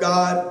kingdom of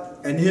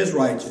God and his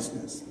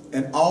righteousness,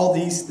 and all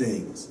these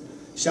things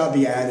shall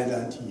be added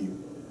unto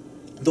you.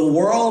 The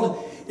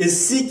world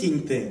is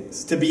seeking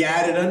things to be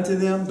added unto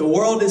them. The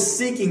world is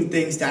seeking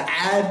things to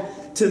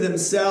add to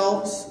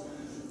themselves,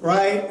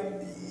 right?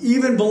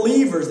 Even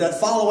believers that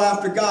follow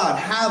after God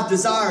have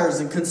desires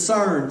and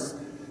concerns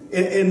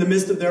in the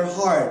midst of their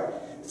heart.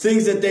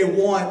 Things that they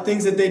want,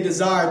 things that they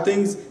desire,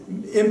 things,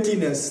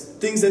 emptiness,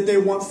 things that they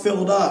want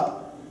filled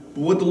up.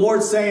 But what the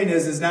Lord's saying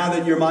is now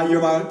that you're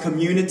my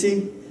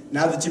community,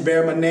 now that you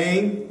bear my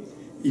name,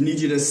 you need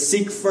you to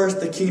seek first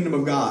the kingdom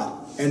of God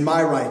and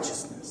my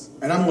righteousness.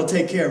 And I'm going to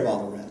take care of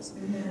all the rest.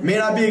 It may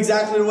not be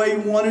exactly the way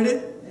you wanted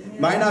it.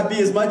 Might not be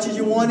as much as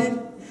you wanted.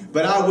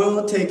 But I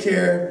will take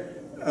care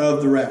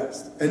of the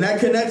rest. And that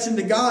connection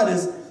to God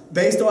is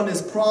based on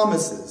his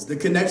promises. The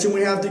connection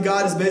we have to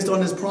God is based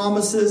on his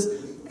promises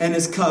and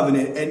his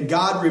covenant. And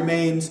God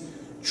remains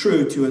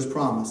true to his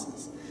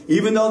promises.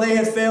 Even though they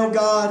had failed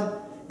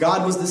God,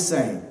 God was the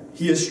same.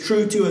 He is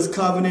true to his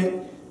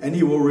covenant, and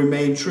he will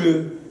remain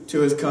true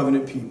to his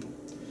covenant people.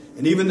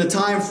 And even the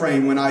time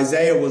frame when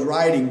Isaiah was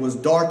writing was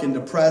dark and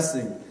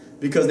depressing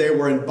because they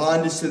were in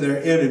bondage to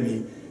their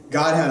enemy.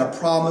 God had a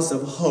promise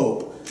of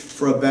hope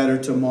for a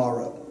better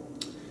tomorrow.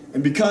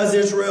 And because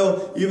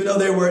Israel, even though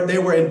they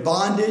were in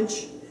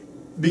bondage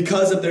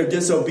because of their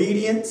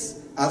disobedience,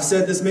 I've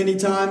said this many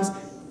times,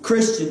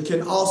 Christian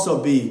can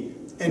also be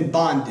in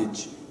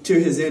bondage to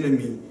his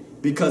enemy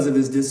because of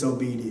his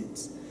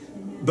disobedience.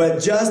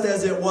 But just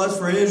as it was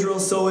for Israel,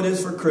 so it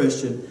is for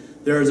Christian.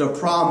 There is a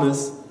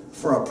promise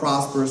for a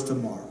prosperous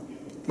tomorrow.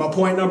 My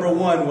point number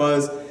one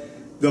was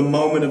the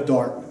moment of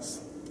darkness.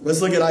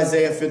 Let's look at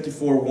Isaiah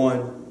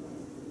 54:1.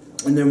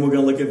 And then we're going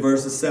to look at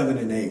verses 7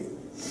 and 8.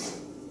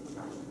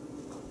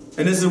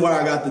 And this is where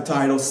I got the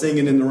title,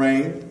 Singing in the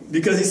Rain.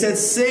 Because he said,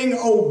 sing,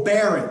 O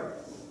barren.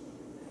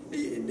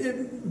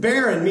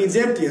 Barren means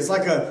empty. It's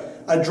like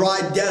a dry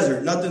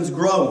desert. Nothing's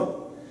growing.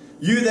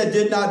 You that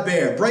did not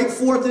bear, break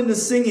forth into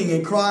singing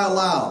and cry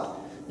aloud.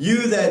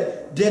 You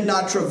that did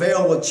not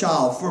travail with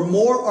child. For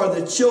more are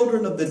the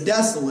children of the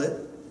desolate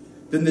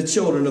than the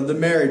children of the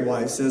married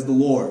wife, says the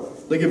Lord.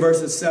 Look at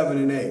verses 7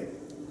 and 8.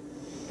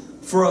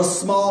 For a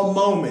small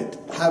moment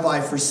have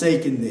I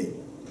forsaken thee,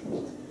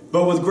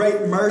 but with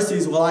great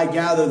mercies will I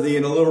gather thee.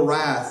 In a little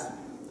wrath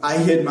I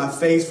hid my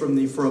face from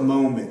thee for a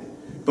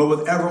moment, but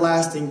with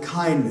everlasting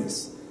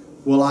kindness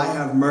will I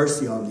have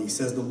mercy on thee,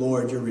 says the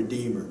Lord your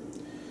Redeemer.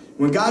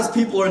 When God's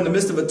people are in the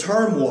midst of a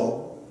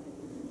turmoil,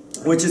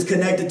 which is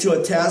connected to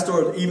a test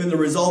or even the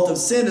result of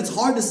sin, it's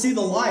hard to see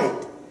the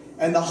light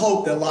and the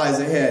hope that lies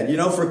ahead. You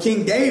know, for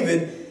King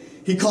David,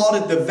 he called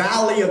it the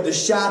valley of the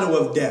shadow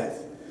of death.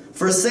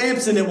 For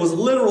Samson, it was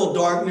literal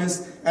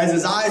darkness as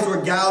his eyes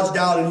were gouged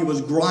out and he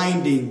was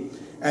grinding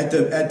at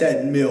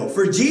that mill.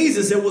 For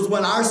Jesus, it was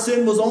when our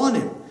sin was on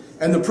him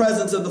and the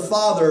presence of the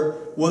Father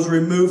was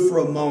removed for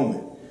a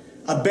moment.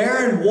 A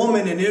barren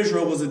woman in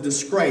Israel was a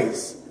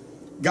disgrace.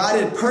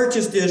 God had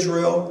purchased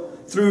Israel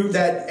through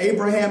that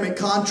Abrahamic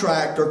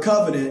contract or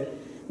covenant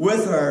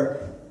with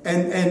her,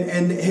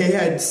 and he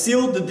had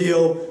sealed the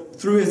deal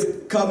through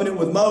his covenant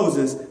with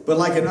Moses, but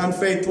like an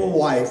unfaithful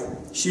wife,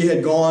 she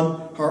had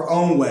gone her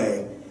own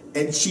way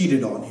and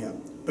cheated on him.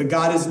 But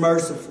God is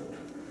merciful.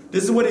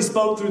 This is what he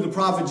spoke through the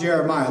prophet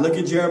Jeremiah. Look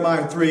at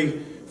Jeremiah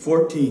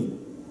 3:14.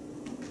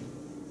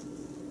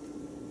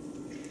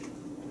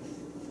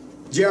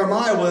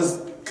 Jeremiah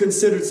was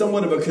considered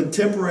somewhat of a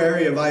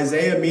contemporary of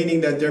Isaiah,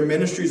 meaning that their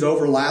ministries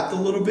overlapped a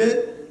little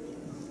bit.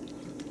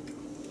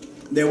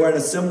 They were in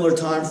a similar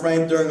time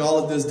frame during all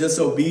of this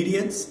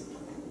disobedience.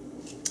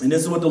 And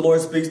this is what the Lord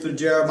speaks through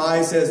Jeremiah.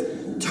 He says,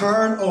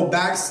 turn, O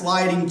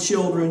backsliding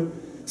children,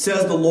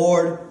 says the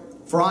Lord,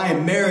 for I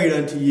am married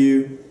unto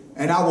you,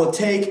 and I will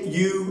take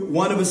you,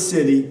 one of a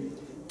city,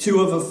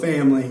 two of a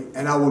family,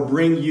 and I will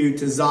bring you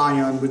to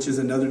Zion, which is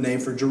another name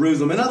for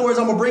Jerusalem. In other words,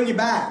 I'm going to bring you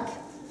back.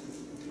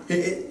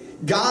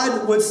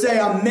 God would say,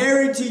 I'm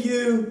married to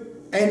you,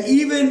 and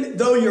even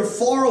though you're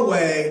far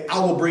away, I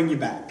will bring you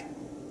back.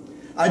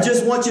 I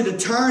just want you to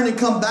turn and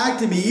come back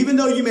to me. Even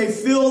though you may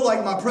feel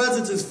like my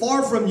presence is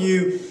far from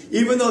you,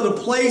 even though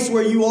the place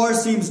where you are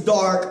seems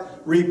dark,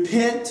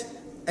 repent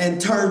and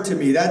turn to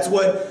me. That's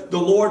what the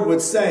Lord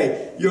would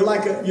say. You're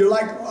like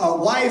a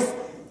wife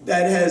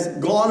that has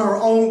gone her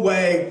own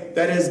way,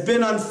 that has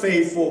been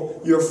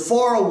unfaithful. You're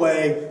far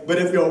away, but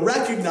if you'll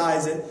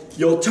recognize it,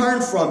 you'll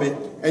turn from it,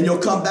 and you'll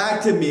come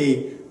back to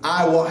me,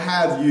 I will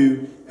have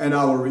you and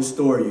I will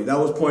restore you. That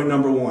was point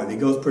number one. It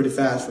goes pretty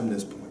fast from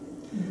this point.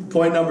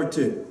 Point number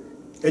two.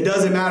 It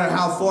doesn't matter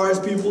how far his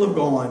people have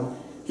gone.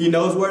 He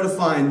knows where to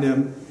find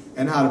them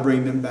and how to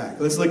bring them back.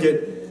 Let's look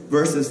at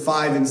verses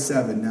 5 and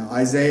 7 now.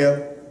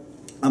 Isaiah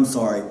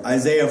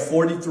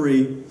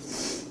 43,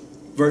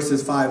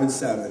 verses 5 and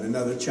 7,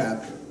 another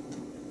chapter.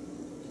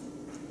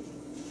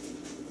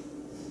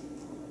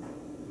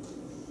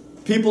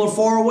 People are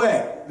far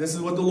away. This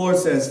is what the Lord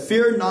says.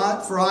 Fear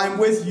not, for I am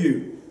with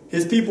you.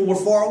 His people were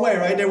far away,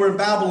 right? They were in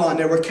Babylon.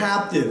 They were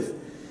captive.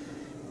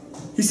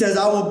 He says,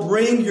 I will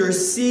bring your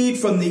seed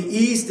from the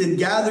east and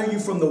gather you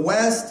from the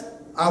west.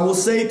 I will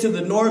say to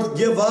the north,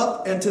 give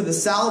up, and to the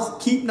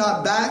south, keep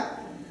not back.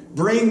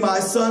 Bring my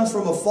sons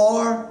from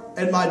afar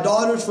and my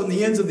daughters from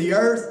the ends of the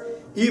earth,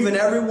 even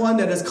everyone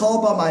that is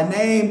called by my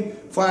name.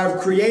 For I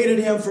have created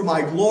him for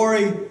my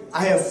glory.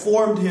 I have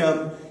formed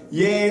him.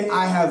 Yea,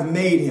 I have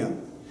made him.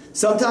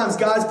 Sometimes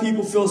God's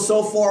people feel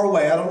so far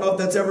away. I don't know if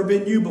that's ever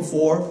been you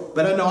before,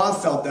 but I know I've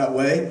felt that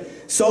way.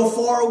 So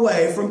far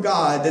away from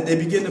God that they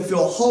begin to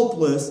feel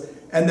hopeless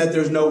and that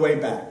there's no way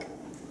back.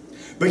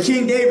 But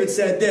King David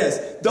said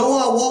this, though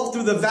I walk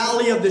through the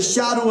valley of the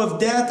shadow of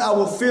death, I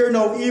will fear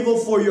no evil,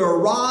 for your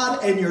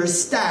rod and your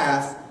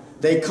staff,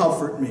 they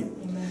comfort me.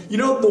 Amen. You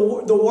know,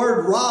 the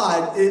word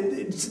rod,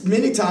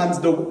 many times,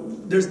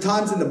 there's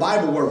times in the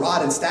Bible where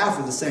rod and staff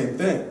are the same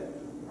thing.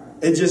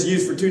 It's just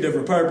used for two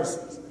different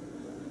purposes.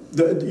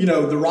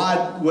 The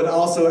rod would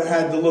also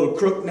had the little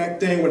crook neck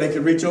thing where they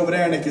could reach over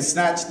there and they could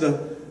snatch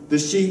the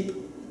sheep.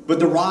 But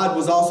the rod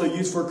was also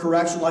used for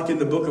correction, like in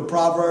the book of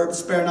Proverbs.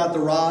 Spare not the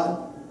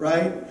rod,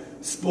 right?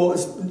 Spare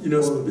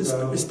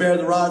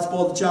the rod,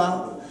 spoil the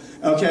child.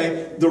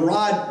 Okay, the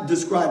rod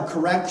described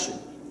correction.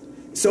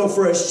 So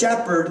for a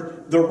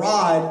shepherd, the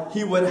rod,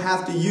 he would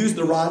have to use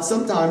the rod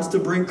sometimes to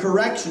bring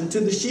correction to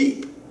the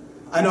sheep.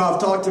 I know I've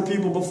talked to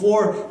people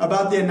before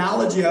about the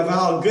analogy of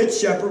how a good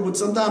shepherd would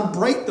sometimes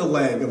break the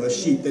leg of a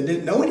sheep that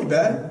didn't know any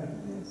better.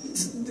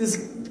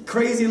 This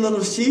crazy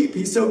little sheep,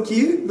 he's so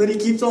cute, but he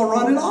keeps on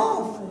running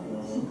off.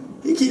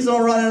 He keeps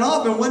on running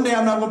off, and one day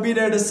I'm not going to be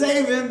there to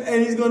save him,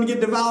 and he's going to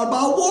get devoured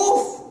by a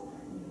wolf.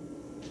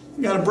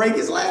 You got to break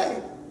his leg.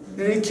 And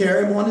then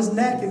carry him on his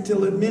neck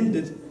until it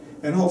mended.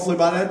 And hopefully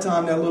by that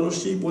time that little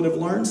sheep would have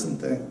learned some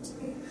things.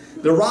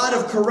 The rod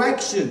of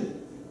correction.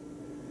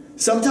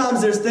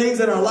 Sometimes there's things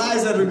in our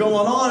lives that are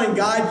going on, and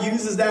God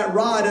uses that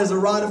rod as a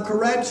rod of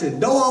correction.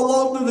 Though I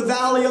walk through the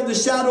valley of the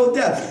shadow of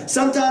death.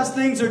 Sometimes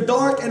things are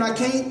dark and I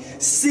can't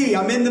see.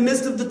 I'm in the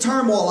midst of the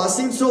turmoil. I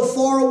seem so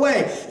far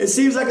away. It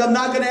seems like I'm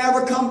not going to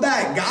ever come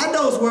back. God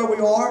knows where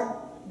we are.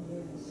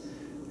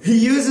 He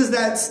uses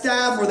that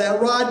staff or that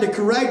rod to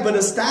correct, but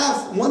a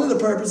staff, one of the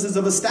purposes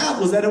of a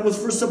staff was that it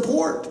was for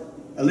support.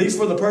 At least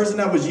for the person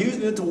that was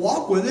using it to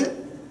walk with it.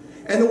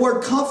 And the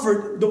word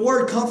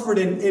comfort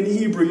in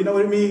Hebrew, you know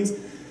what it means?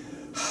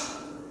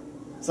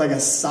 It's like a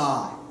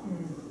sigh.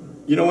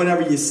 You know,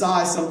 whenever you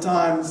sigh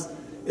sometimes,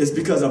 it's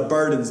because a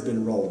burden's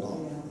been rolled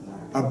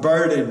off. A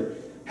burden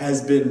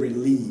has been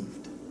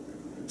relieved.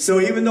 So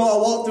even though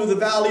I walk through the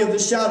valley of the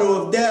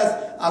shadow of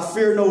death, I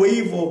fear no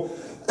evil.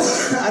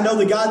 I know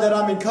the God that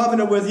I'm in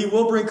covenant with, He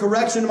will bring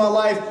correction in my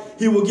life.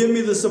 He will give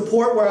me the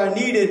support where I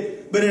need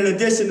it. But in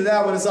addition to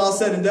that, when it's all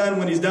said and done,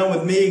 when He's done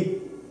with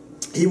me,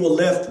 He will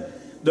lift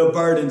the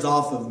burdens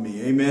off of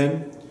me.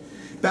 Amen.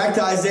 Back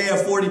to Isaiah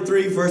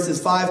 43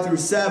 verses 5 through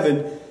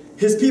 7.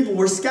 His people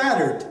were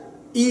scattered.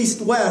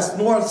 East, west,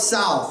 north,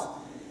 south.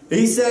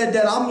 He said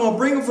that I'm going to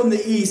bring them from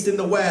the east and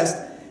the west,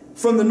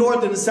 from the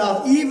north and the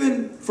south,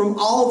 even from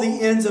all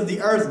the ends of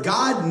the earth.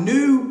 God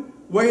knew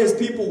where His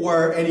people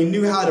were, and He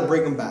knew how to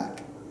bring them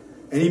back.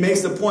 And He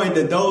makes the point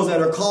that those that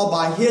are called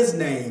by His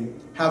name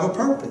have a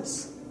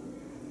purpose.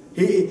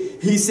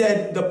 He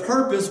said the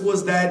purpose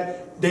was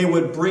that they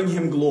would bring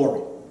Him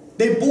glory.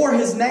 They bore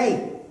His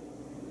name.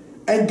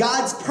 And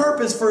God's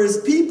purpose for His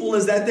people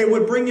is that they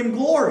would bring Him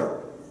glory.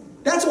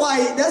 That's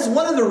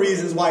one of the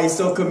reasons why He's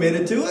so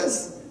committed to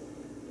us.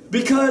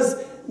 Because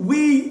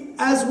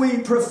as we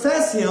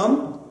profess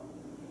Him,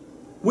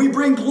 we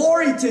bring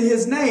glory to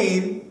His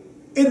name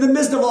in the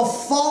midst of a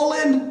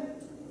fallen,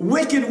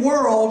 wicked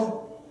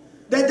world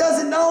that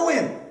doesn't know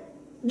Him.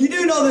 You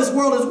do know this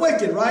world is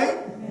wicked, right?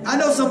 I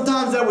know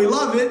sometimes that we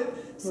love it,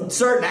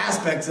 certain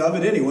aspects of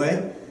it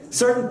anyway.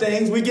 Certain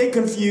things, we get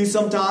confused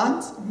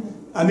sometimes.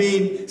 I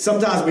mean,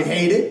 sometimes we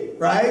hate it,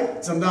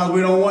 right? Sometimes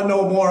we don't want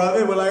no more of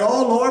it. We're like,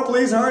 oh, Lord,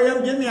 please hurry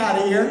up, get me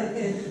out of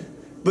here.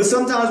 But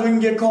sometimes we can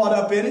get caught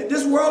up in it.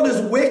 This world is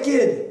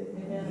wicked.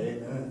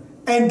 Amen.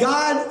 And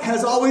God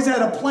has always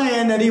had a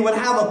plan that He would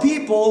have a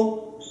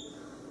people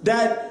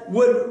that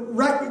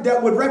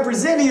would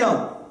represent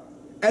Him.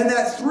 And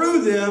that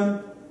through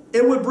them,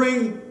 it would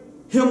bring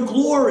Him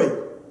glory.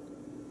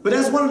 But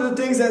that's one of the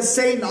things that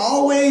Satan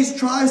always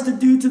tries to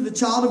do to the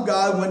child of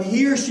God when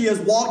he or she has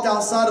walked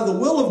outside of the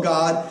will of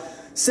God.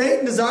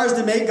 Satan desires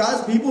to make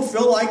God's people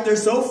feel like they're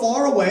so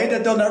far away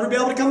that they'll never be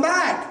able to come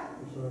back.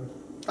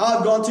 Oh,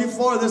 I've gone too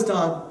far this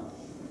time.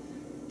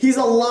 He's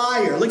a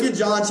liar. Look at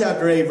John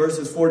chapter 8,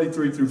 verses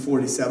 43 through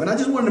 47. I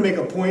just wanted to make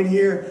a point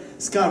here.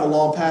 It's kind of a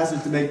long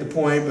passage to make the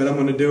point, but I'm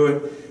going to do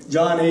it.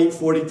 John 8,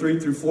 43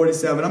 through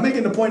 47. I'm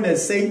making the point that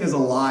Satan is a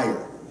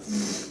liar.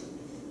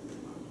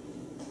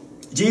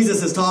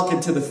 Jesus is talking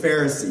to the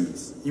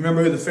Pharisees. You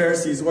remember who the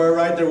Pharisees were,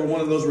 right? They were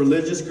one of those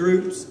religious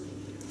groups.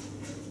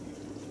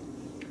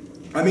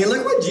 I mean,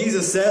 look what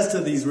Jesus says to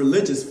these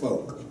religious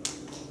folk.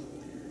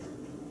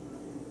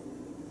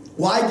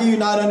 Why do you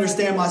not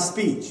understand my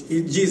speech?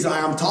 Jesus,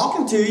 I'm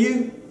talking to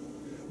you.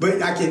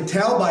 But I can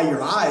tell by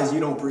your eyes you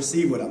don't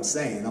perceive what I'm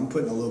saying. I'm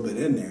putting a little bit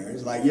in there.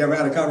 It's like you ever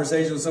had a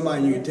conversation with somebody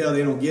and you can tell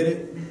they don't get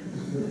it?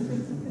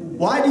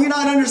 Why do you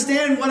not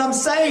understand what I'm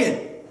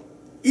saying?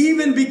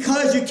 Even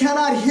because you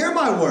cannot hear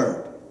my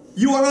word.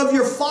 You are of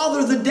your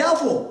father the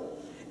devil,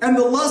 and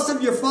the lust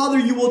of your father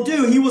you will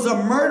do. He was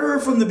a murderer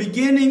from the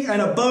beginning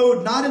and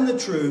abode not in the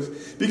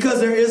truth, because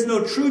there is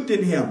no truth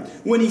in him.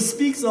 When he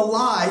speaks a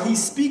lie, he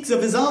speaks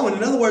of his own.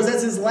 In other words,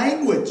 that's his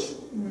language.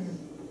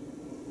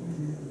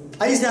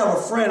 I used to have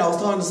a friend, I was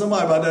talking to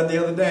somebody about that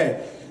the other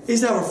day. I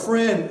used to have a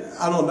friend,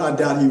 I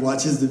doubt he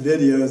watches the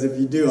videos. If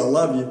you do, I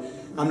love you.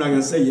 I'm not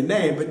going to say your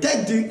name, but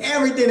that dude,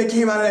 everything that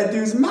came out of that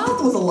dude's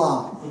mouth was a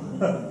lie.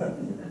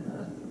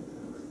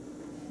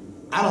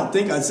 I don't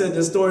think I said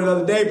this story the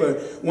other day,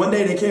 but one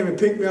day they came and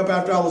picked me up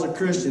after I was a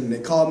Christian. They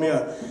called me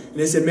up and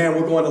they said, man,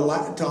 we're going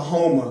to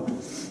Homa.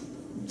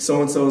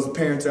 So-and-so's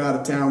parents are out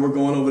of town. We're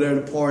going over there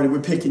to party. We're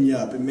picking you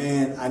up. And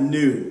man, I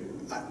knew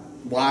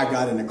why I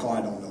got in the car.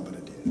 I don't know, but I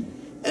did.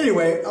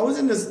 Anyway, I was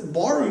in this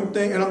barroom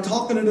thing and I'm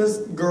talking to this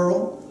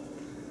girl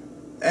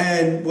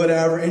and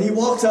whatever. And he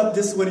walks up.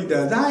 This is what he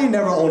does. Now, I ain't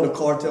never owned a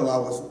car till I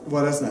was,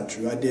 well, that's not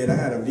true. I did. I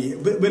had a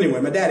vehicle. But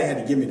anyway, my daddy had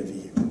to give me the vehicle.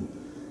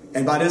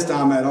 And by this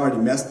time, I had already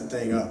messed the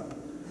thing up.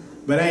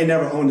 But I ain't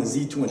never owned a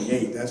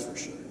Z28, that's for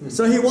sure.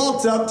 So he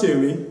walks up to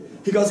me.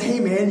 He goes,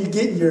 hey, man, you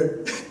getting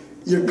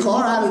your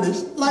car out of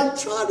this? Like,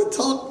 trying to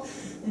talk,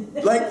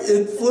 like,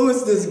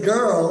 influence this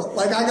girl.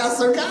 Like, I got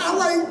some guy. I'm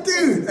like,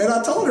 dude. And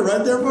I told her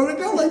right there in front of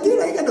the girl, I'm like, dude,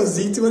 I ain't got no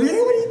Z28. What are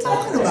you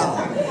talking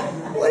about?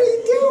 What are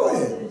you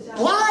doing?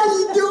 Why are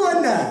you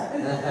doing that?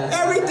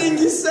 Everything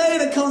you say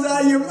that comes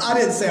out of your mouth, I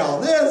didn't say all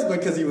this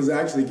because he was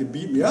actually could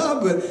beat me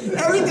up, but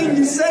everything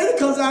you say that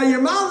comes out of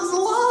your mouth is a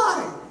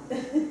lie.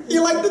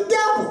 You're like the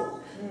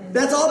devil.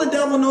 That's all the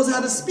devil knows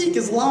how to speak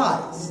is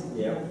lies.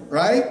 Yeah.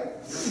 Right?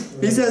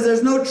 He says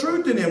there's no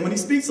truth in him. When he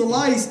speaks a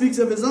lie, he speaks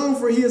of his own,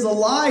 for he is a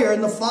liar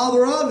and the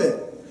father of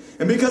it.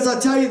 And because I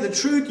tell you the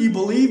truth, you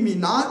believe me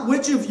not.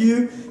 Which of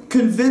you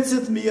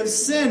convinceth me of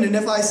sin? And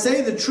if I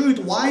say the truth,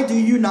 why do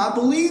you not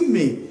believe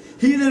me?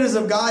 He that is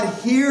of God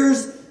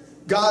hears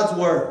God's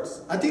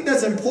words. I think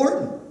that's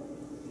important.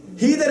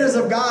 He that is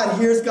of God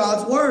hears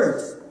God's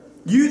words.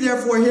 You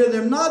therefore hear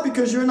them not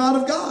because you're not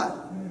of God.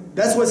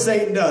 That's what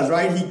Satan does,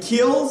 right? He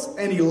kills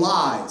and he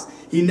lies.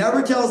 He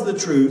never tells the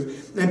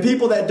truth. And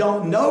people that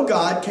don't know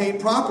God can't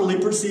properly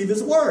perceive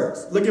his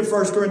words. Look at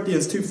 1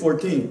 Corinthians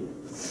 2:14.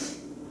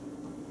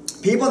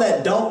 People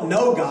that don't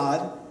know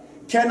God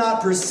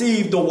cannot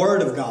perceive the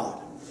word of God.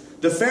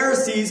 The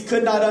Pharisees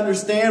could not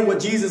understand what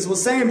Jesus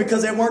was saying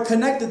because they weren't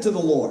connected to the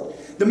Lord.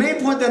 The main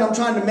point that I'm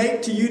trying to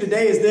make to you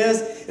today is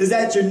this, is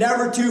that you're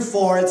never too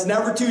far, it's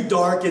never too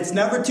dark, it's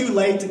never too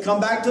late to come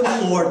back to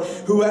the Lord.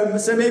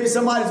 So maybe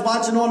somebody's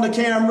watching on the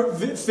camera,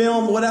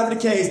 film, whatever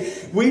the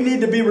case. We need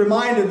to be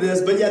reminded of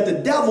this, but yet the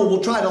devil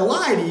will try to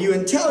lie to you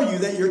and tell you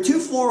that you're too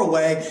far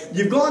away,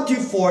 you've gone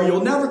too far, you'll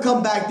never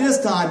come back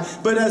this time.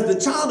 But as the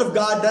child of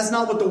God, that's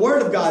not what the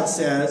Word of God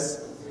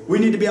says. We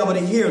need to be able to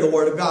hear the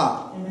Word of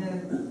God.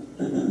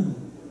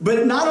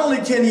 But not only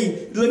can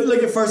he,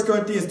 look at 1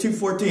 Corinthians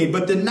 2:14,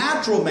 but the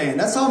natural man,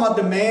 that's talking about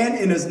the man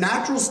in his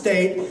natural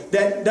state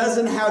that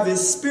doesn't have his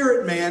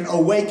spirit man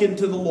awakened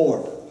to the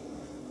Lord.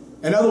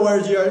 In other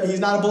words, he's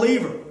not a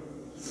believer.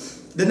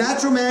 The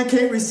natural man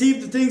can't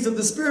receive the things of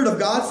the Spirit of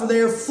God, for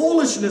they are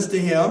foolishness to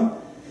him.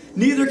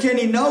 Neither can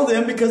he know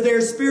them because they are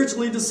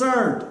spiritually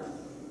discerned.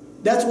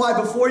 That's why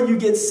before you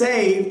get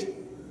saved,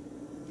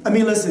 I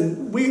mean,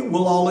 listen, we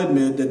will all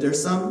admit that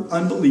there's some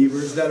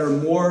unbelievers that are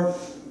more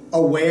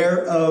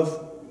aware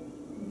of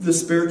the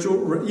spiritual,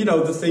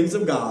 the things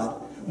of God,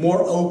 more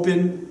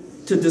open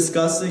to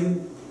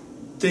discussing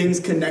things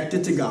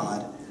connected to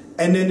God.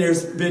 And then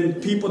there's been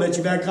people that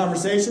you've had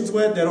conversations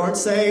with that aren't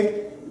saved,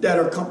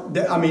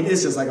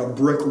 it's just like a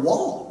brick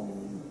wall.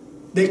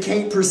 They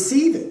can't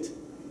perceive it.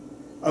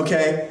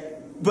 Okay?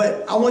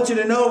 But I want you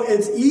to know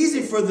it's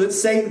easy for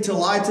Satan to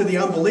lie to the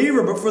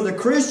unbeliever, but for the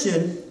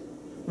Christian,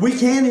 we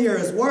can hear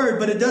his word,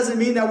 but it doesn't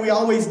mean that we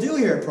always do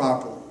hear it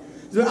properly.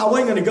 I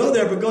wasn't going to go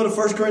there, but go to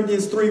 1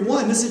 Corinthians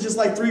 3:1. This is just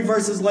like 3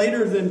 verses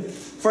later than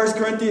 1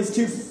 Corinthians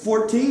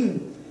 2:14.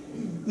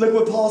 Look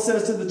what Paul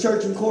says to the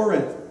church in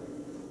Corinth.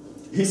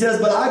 He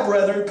says, but I,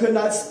 brethren, could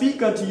not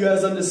speak unto you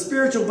as unto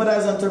spiritual, but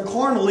as unto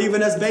carnal,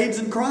 even as babes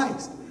in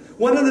Christ.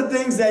 One of the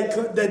things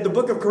that the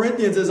book of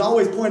Corinthians has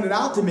always pointed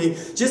out to me,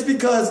 just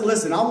because,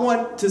 listen, I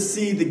want to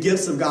see the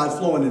gifts of God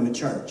flowing in the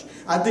church.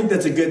 I think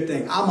that's a good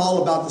thing. I'm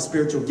all about the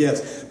spiritual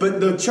gifts. But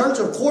the church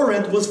of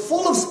Corinth was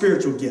full of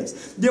spiritual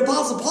gifts. The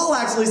Apostle Paul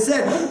actually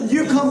said,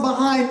 you come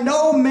behind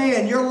no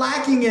man. You're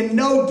lacking in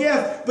no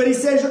gift. But he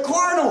says you're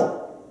carnal.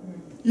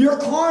 You're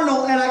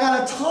carnal, and I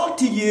got to talk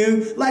to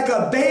you like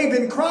a babe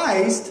in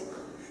Christ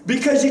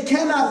because you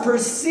cannot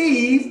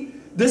perceive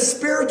the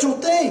spiritual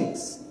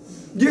things.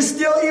 You're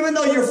still, even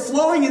though you're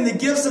flowing in the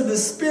gifts of the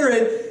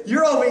Spirit,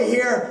 you're over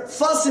here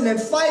fussing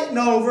and fighting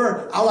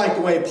over, I like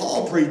the way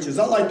Paul preaches.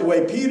 I like the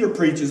way Peter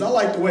preaches. I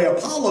like the way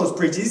Apollos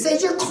preaches. He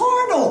says you're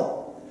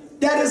carnal.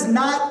 That is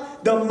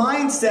not the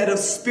mindset of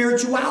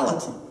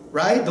spirituality.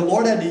 right? The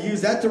Lord had to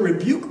use that to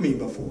rebuke me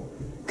before,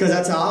 because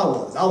that's how I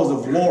was. I was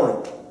a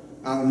Lord.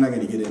 I'm not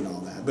going to get into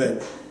all that,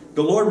 but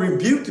the Lord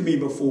rebuked me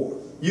before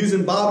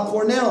using Bob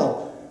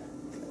Cornell,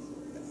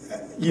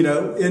 you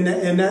know, in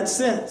that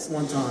sense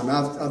one time.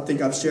 I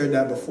think I've shared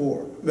that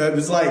before. But it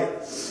was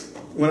like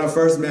when I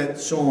first met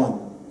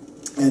Sean,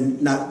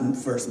 and not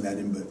first met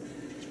him, but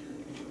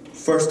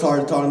first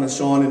started talking to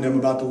Sean and them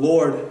about the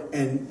Lord,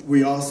 and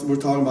we also were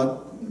talking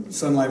about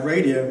Sunlight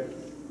Radio,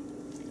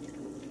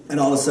 and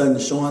all of a sudden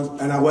Sean,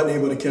 and I wasn't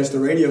able to catch the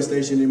radio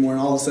station anymore,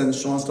 and all of a sudden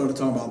Sean started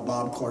talking about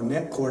Bob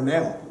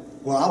Cornell.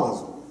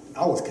 Well,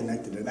 I was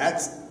connected to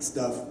that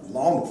stuff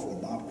long before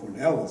Bob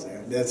Cornell was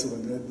there. That's what,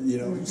 you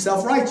know,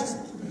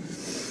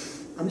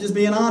 self-righteousness. I'm just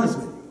being honest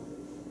with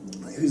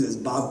you. Like, who's this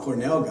Bob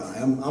Cornell guy?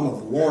 I'm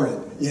of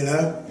Warren, you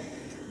know?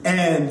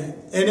 And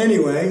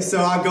anyway,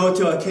 so I go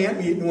to a camp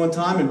meeting one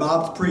time, and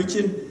Bob's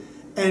preaching,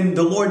 and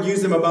the Lord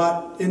used him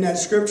about in that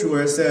scripture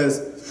where it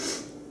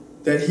says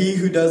that he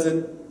who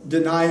doesn't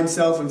deny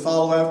himself and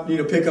follow after, you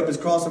know, pick up his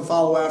cross and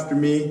follow after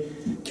me,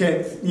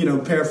 can't, you know,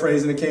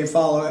 paraphrasing it, can't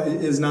follow,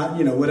 is not,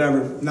 you know,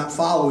 whatever, not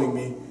following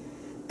me.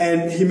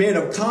 And he made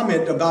a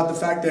comment about the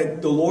fact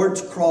that the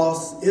Lord's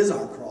cross is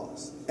our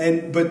cross.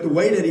 But the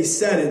way that he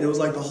said it, it was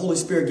like the Holy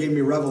Spirit gave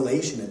me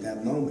revelation at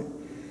that moment.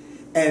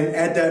 And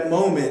at that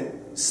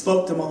moment,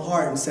 spoke to my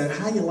heart and said,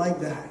 how you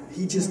like that?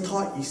 He just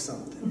taught you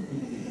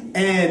something.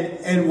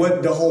 And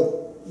what the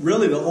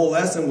whole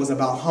lesson was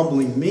about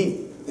humbling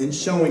me and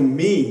showing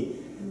me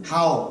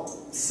how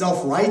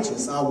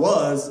self-righteous I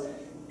was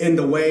in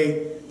the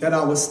way that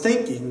I was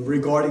thinking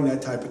regarding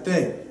that type of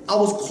thing. I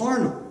was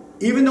carnal.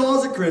 Even though I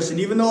was a Christian,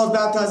 even though I was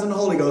baptized in the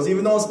Holy Ghost,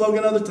 even though I spoke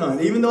in other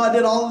tongues, even though I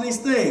did all of these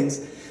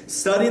things,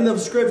 studying the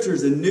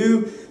scriptures and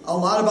knew a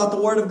lot about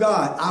the Word of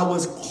God, I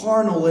was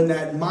carnal in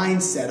that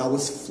mindset. I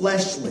was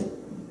fleshly.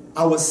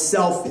 I was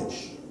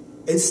selfish.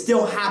 It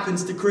still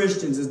happens to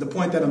Christians, is the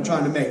point that I'm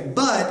trying to make.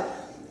 But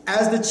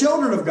as the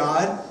children of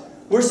God,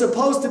 we're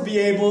supposed to be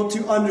able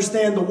to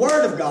understand the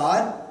Word of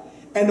God.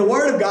 And the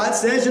Word of God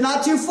says you're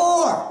not too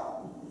far.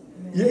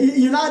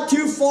 You're not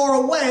too far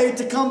away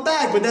to come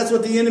back. But that's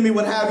what the enemy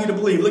would have you to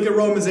believe. Look at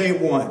Romans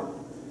 8:1.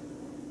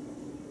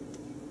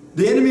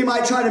 The enemy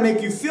might try to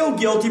make you feel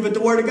guilty, but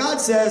the Word of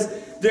God says,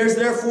 there's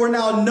therefore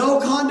now no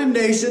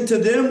condemnation to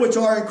them which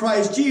are in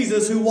Christ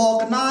Jesus, who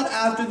walk not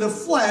after the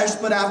flesh,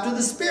 but after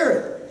the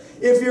Spirit.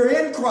 If you're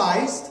in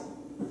Christ,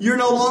 you're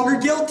no longer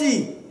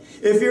guilty.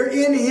 If you're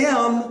in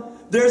Him,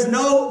 there's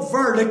no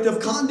verdict of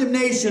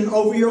condemnation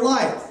over your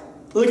life.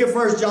 Look at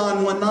 1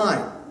 John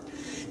 1:9.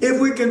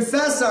 If we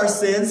confess our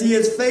sins, He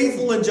is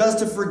faithful and just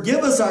to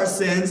forgive us our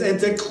sins and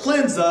to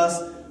cleanse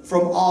us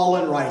from all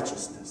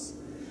unrighteousness.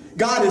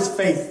 God is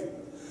faithful.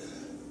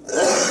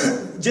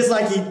 Just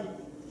like He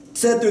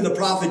said through the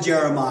prophet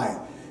Jeremiah,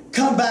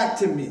 come back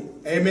to me.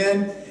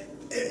 Amen.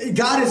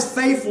 God is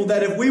faithful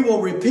that if we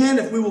will repent,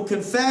 if we will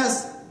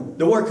confess,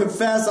 the word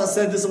confess, I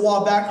said this a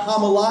while back,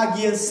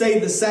 homologia, say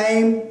the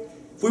same.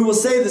 If we will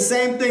say the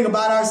same thing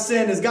about our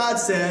sin as God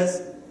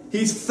says,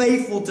 He's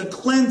faithful to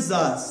cleanse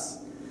us.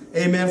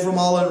 Amen. From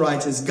all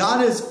unrighteousness.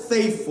 God is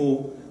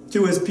faithful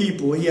to His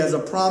people. He has a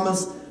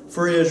promise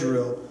for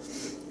Israel,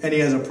 and He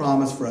has a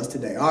promise for us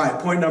today. All right,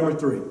 point number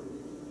 3.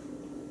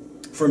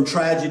 From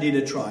tragedy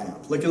to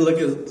triumph. Look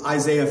at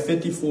Isaiah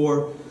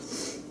 54,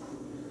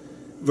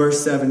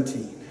 verse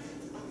 17.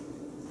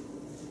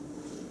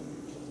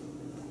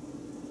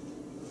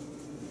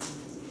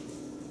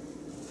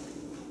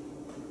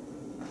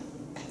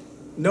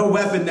 No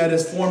weapon that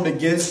is formed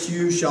against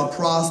you shall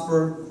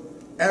prosper.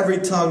 Every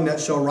tongue that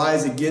shall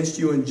rise against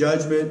you in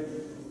judgment,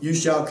 you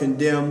shall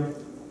condemn.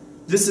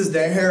 This is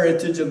the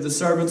heritage of the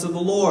servants of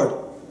the Lord,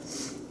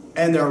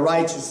 and their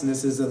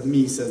righteousness is of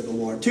me, says the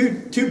Lord.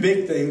 Two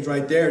big things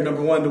right there.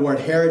 Number one, the word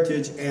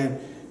heritage, and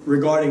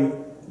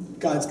regarding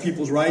God's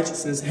people's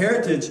righteousness.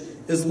 Heritage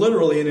is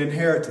literally an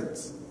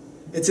inheritance.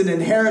 It's an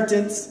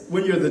inheritance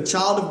when you're the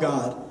child of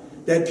God,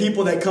 that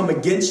people that come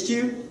against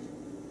you,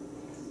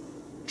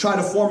 try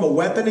to form a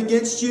weapon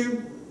against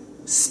you,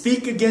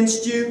 speak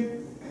against you,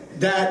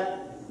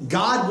 that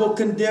God will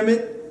condemn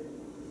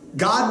it.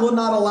 God will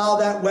not allow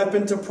that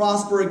weapon to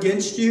prosper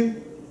against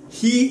you.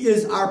 He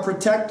is our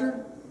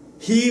protector.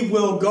 He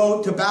will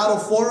go to battle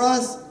for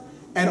us.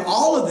 And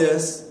all of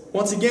this,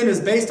 once again, is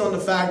based on the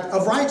fact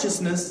of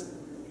righteousness,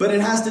 but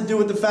it has to do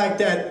with the fact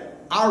that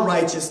our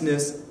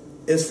righteousness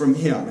is from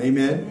Him.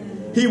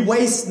 Amen. He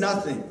wastes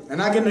nothing.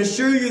 And I can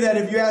assure you that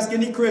if you ask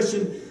any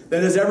Christian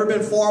that has ever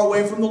been far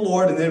away from the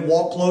Lord and then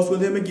walked close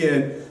with Him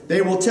again,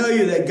 they will tell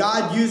you that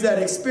God used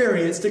that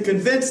experience to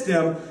convince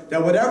them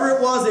that whatever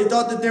it was they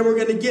thought that they were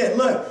going to get.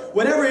 Look,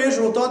 whatever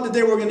Israel thought that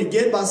they were going to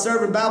get by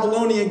serving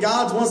Babylonian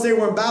gods, once they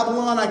were in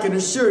Babylon, I can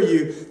assure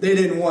you they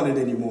didn't want it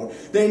anymore.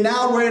 They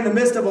now were in the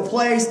midst of a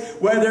place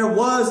where there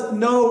was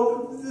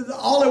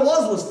all it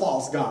was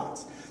false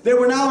gods. They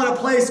were now in a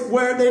place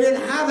where they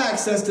didn't have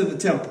access to the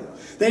temple.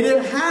 They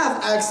didn't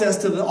have access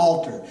to the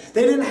altar.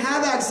 They didn't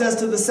have access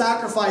to the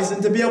sacrifice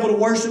and to be able to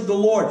worship the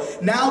Lord.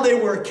 Now they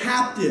were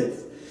captive.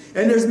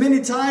 And there's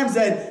many times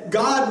that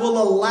God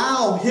will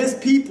allow his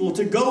people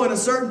to go in a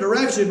certain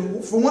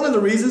direction for one of the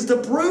reasons to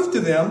prove to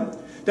them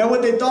that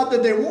what they thought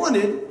that they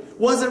wanted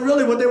wasn't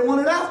really what they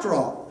wanted after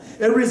all.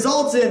 It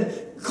results in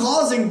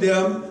causing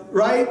them,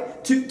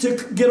 right, to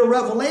get a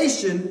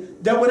revelation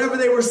that whatever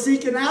they were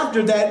seeking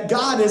after, that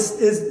God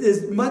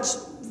is much,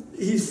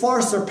 he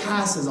far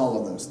surpasses all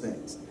of those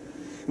things.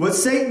 What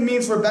Satan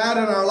means for bad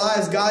in our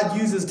lives, God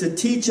uses to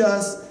teach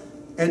us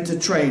and to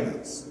train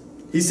us.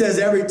 He says,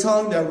 every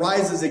tongue that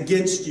rises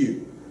against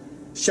you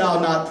shall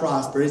not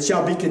prosper. It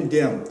shall be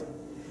condemned.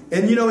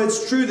 And you know,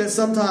 it's true that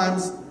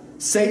sometimes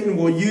Satan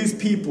will use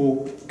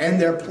people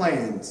and their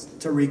plans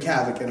to wreak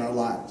havoc in our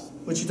lives.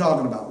 What you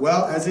talking about?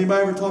 Well, has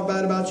anybody ever talked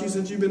bad about you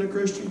since you've been a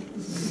Christian?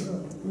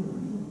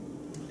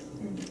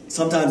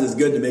 Sometimes it's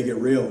good to make it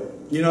real.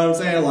 You know what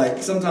I'm saying?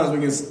 Like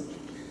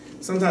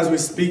sometimes we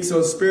speak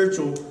so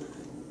spiritual.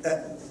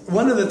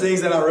 One of the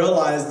things that I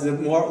realized the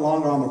more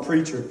longer I'm a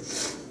preacher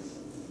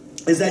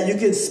is that you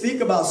can speak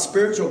about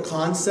spiritual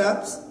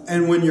concepts,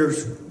 and when you're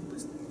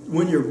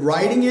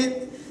writing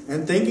it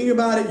and thinking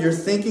about it, you're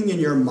thinking in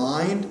your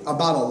mind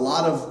about a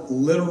lot of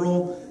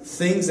literal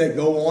things that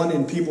go on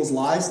in people's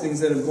lives, things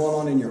that have gone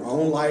on in your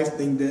own life,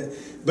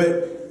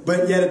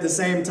 but yet at the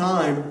same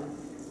time,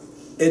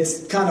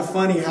 it's kind of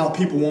funny how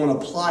people won't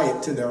apply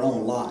it to their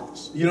own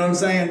lives. You know what I'm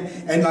saying?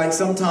 And like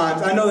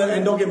sometimes, I know that,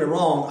 and don't get me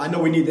wrong, I know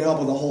we need the help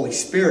of the Holy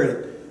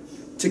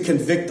Spirit to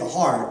convict the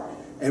heart.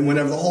 And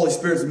whenever the Holy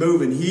Spirit's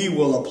moving, he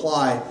will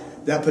apply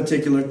that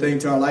particular thing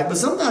to our life. But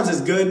sometimes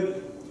it's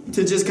good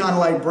to just kind of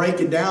like break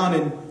it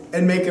down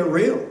and make it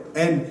real.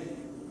 And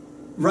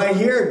right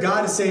here,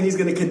 God is saying he's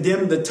going to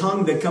condemn the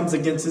tongue that comes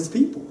against his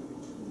people.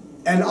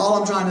 And all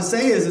I'm trying to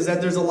say is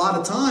that there's a lot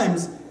of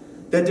times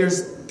that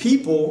there's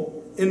people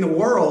in the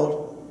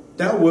world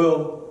that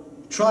will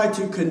try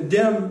to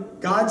condemn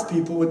God's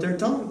people with their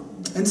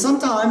tongue. And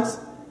sometimes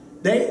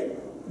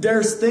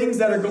there's things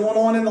that are going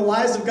on in the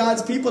lives of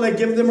God's people that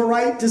give them a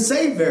right to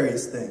say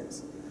various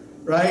things.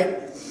 Right?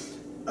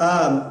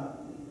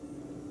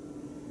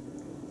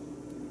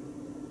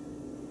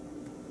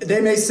 They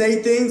may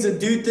say things and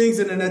do things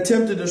in an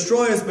attempt to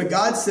destroy us, but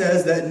God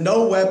says that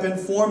no weapon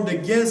formed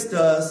against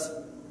us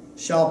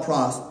shall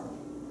prosper.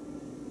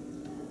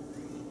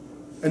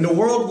 And the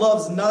world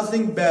loves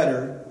nothing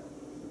better,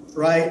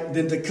 right,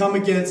 than to come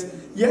against.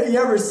 You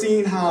ever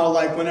seen how,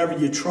 like, whenever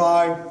you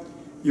try,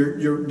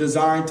 you're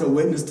desiring to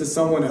witness to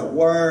someone at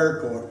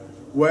work or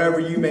wherever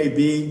you may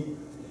be,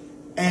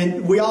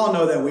 and we all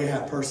know that we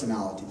have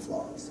personality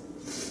flaws.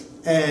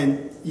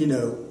 And, you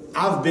know,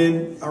 I've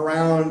been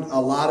around a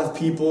lot of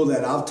people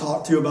that I've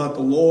talked to about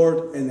the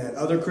Lord and that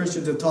other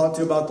Christians have talked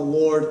to about the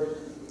Lord.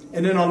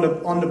 And then on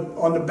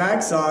the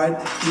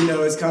backside, you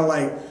know, it's kind of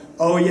like,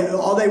 oh yeah,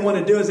 all they want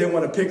to do is they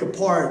want to pick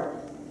apart,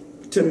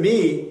 to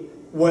me,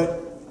 what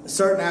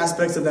certain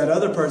aspects of that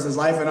other person's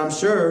life, and I'm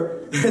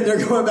sure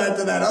they're going back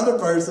to that other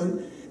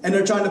person and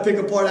they're trying to pick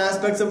apart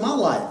aspects of my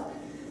life.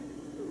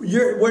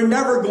 We're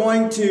never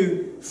going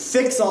to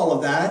fix all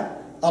of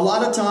that. A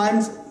lot of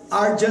times,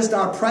 our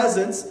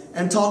presence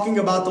and talking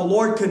about the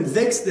Lord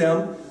convicts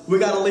them. We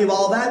got to leave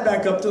all that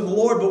back up to the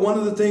Lord. But one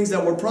of the things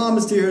that we're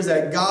promised here is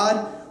that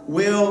God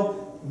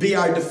will be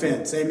our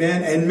defense.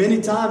 Amen. And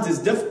many times it's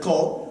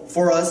difficult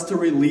for us to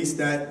release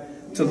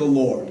that to the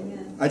Lord.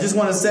 Amen. I just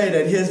want to say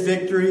that his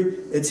victory,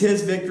 it's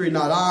his victory,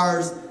 not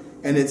ours.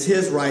 And it's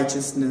his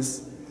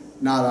righteousness,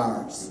 not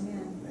ours.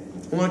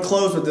 Amen. I want to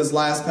close with this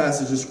last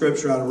passage of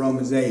scripture out of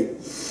Romans 8.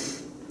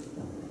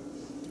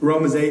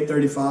 Romans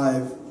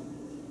 8:35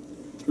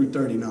 through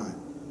 39.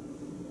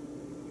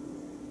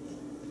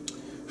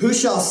 Who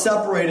shall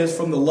separate us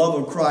from the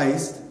love of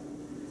Christ?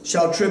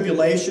 Shall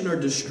tribulation or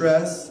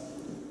distress?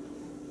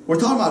 We're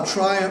talking about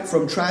triumph,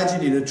 from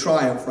tragedy to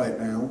triumph right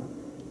now.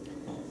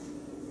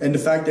 And the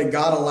fact that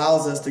God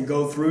allows us to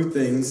go through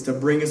things to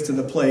bring us to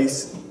the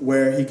place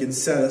where he can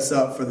set us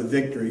up for the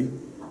victory.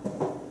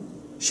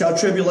 Shall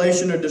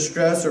tribulation or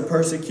distress or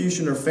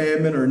persecution or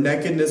famine or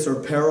nakedness or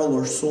peril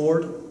or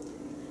sword?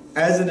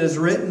 As it is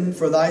written,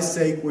 for thy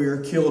sake we are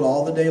killed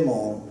all the day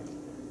long.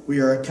 We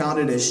are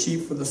accounted as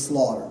sheep for the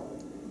slaughter.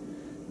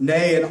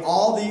 Nay, in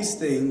all these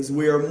things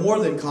we are more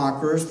than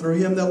conquerors through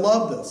him that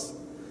loved us.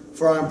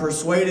 For I am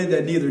persuaded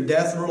that neither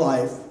death nor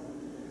life,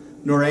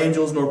 nor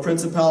angels, nor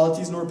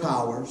principalities, nor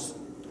powers,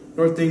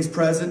 nor things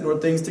present, nor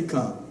things to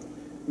come,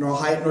 nor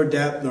height, nor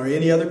depth, nor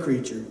any other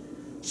creature,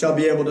 shall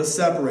be able to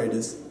separate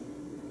us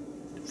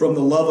from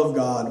the love of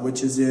God,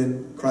 which is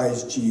in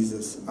Christ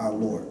Jesus our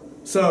Lord.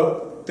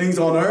 So, things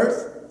on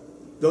earth,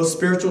 those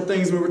spiritual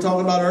things we were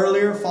talking about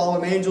earlier,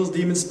 fallen angels,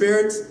 demon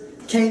spirits,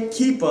 can't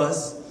keep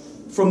us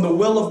from the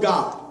will of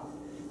God.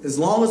 As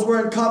long as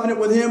we're in covenant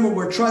with him and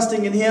we're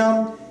trusting in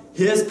him,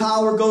 his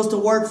power goes to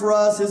work for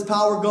us. His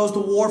power goes to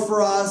war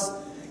for us.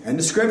 And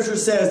the scripture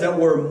says that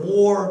we're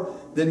more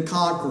than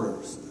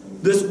conquerors.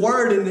 This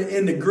word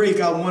in the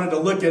Greek, I wanted to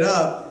look it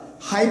up.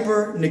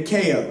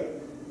 Hyper-nikeo.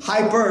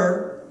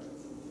 Hyper,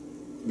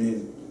 I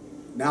mean,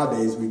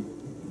 nowadays we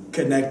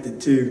connect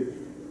it to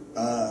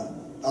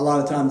a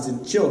lot of times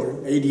in children,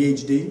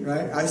 ADHD,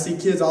 right? I see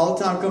kids all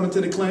the time coming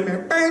to the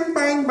clinic, bang,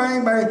 bang,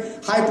 bang, bang,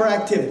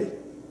 hyperactivity,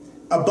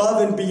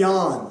 above and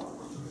beyond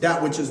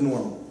that which is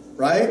normal,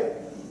 right?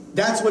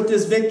 That's what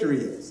this victory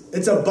is.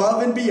 It's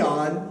above and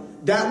beyond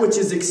that which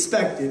is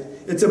expected.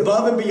 It's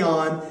above and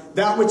beyond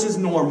that which is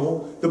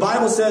normal. The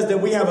Bible says that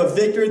we have a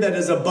victory that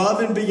is above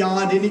and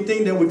beyond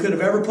anything that we could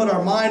have ever put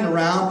our mind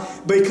around,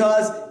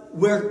 because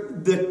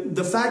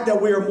the fact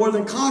that we are more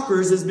than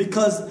conquerors is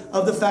because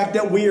of the fact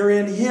that we are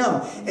in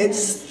Him.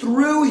 It's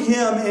through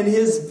Him and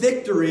His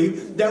victory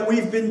that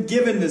we've been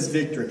given this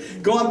victory.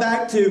 Going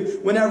back to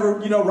whenever,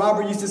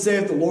 Robert used to say,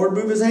 if the Lord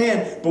move His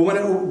hand, but when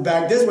it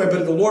back this way,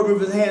 but if the Lord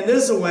move His hand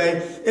this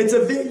way,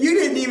 you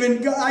didn't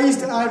even,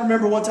 I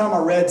remember one time I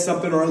read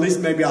something, or at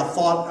least maybe I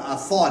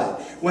thought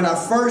it. When I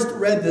first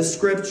read this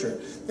scripture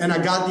and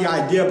I got the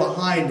idea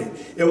behind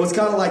it, it was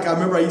kind of like, I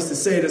remember I used to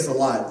say this a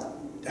lot,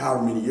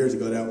 however many years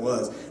ago that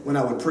was, when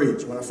I would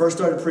preach. When I first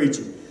started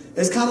preaching,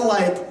 it's kind of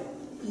like,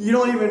 you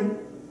don't even,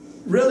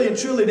 really and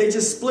truly, they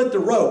just split the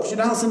ropes. You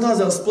know how sometimes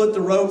they'll split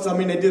the ropes? I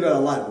mean, they do that a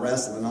lot in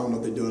wrestling. I don't know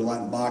if they do it a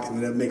lot in boxing,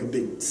 but they'll make a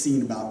big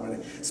scene about it, where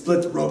they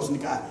split the ropes and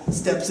the guy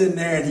steps in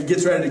there and he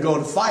gets ready to go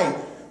and fight.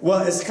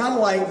 Well, it's kind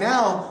of like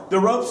now the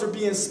ropes are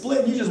being split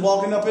and you're just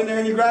walking up in there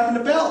and you're grabbing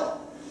the belt.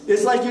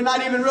 It's like you're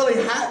not even really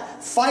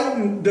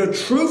fighting the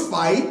true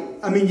fight.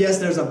 I mean, yes,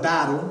 there's a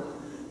battle.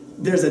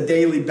 There's a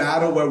daily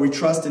battle where we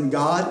trust in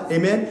God.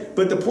 Amen.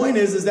 But the point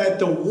is that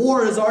the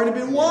war has already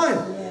been won.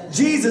 Yes.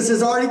 Jesus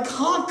has already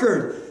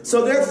conquered.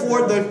 So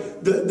therefore,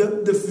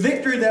 the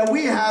victory that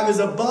we have is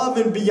above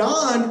and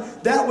beyond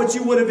that which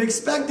you would have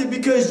expected,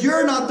 because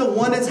you're not the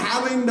one that's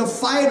having to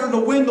fight or to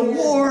win the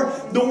war.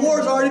 The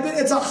war's already been,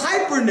 it's a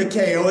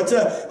hyper-nikeo. It's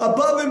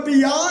above and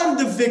beyond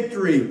the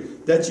victory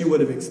that you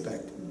would have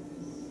expected.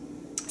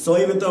 So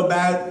even though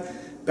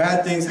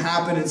bad things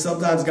happen, and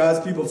sometimes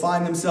God's people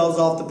find themselves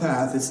off the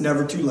path, it's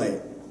never too late.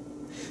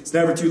 It's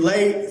never too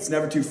late. It's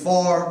never too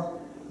far.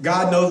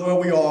 God knows where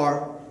we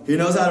are. He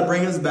knows how to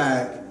bring us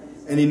back,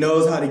 and He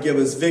knows how to give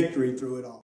us victory through it all.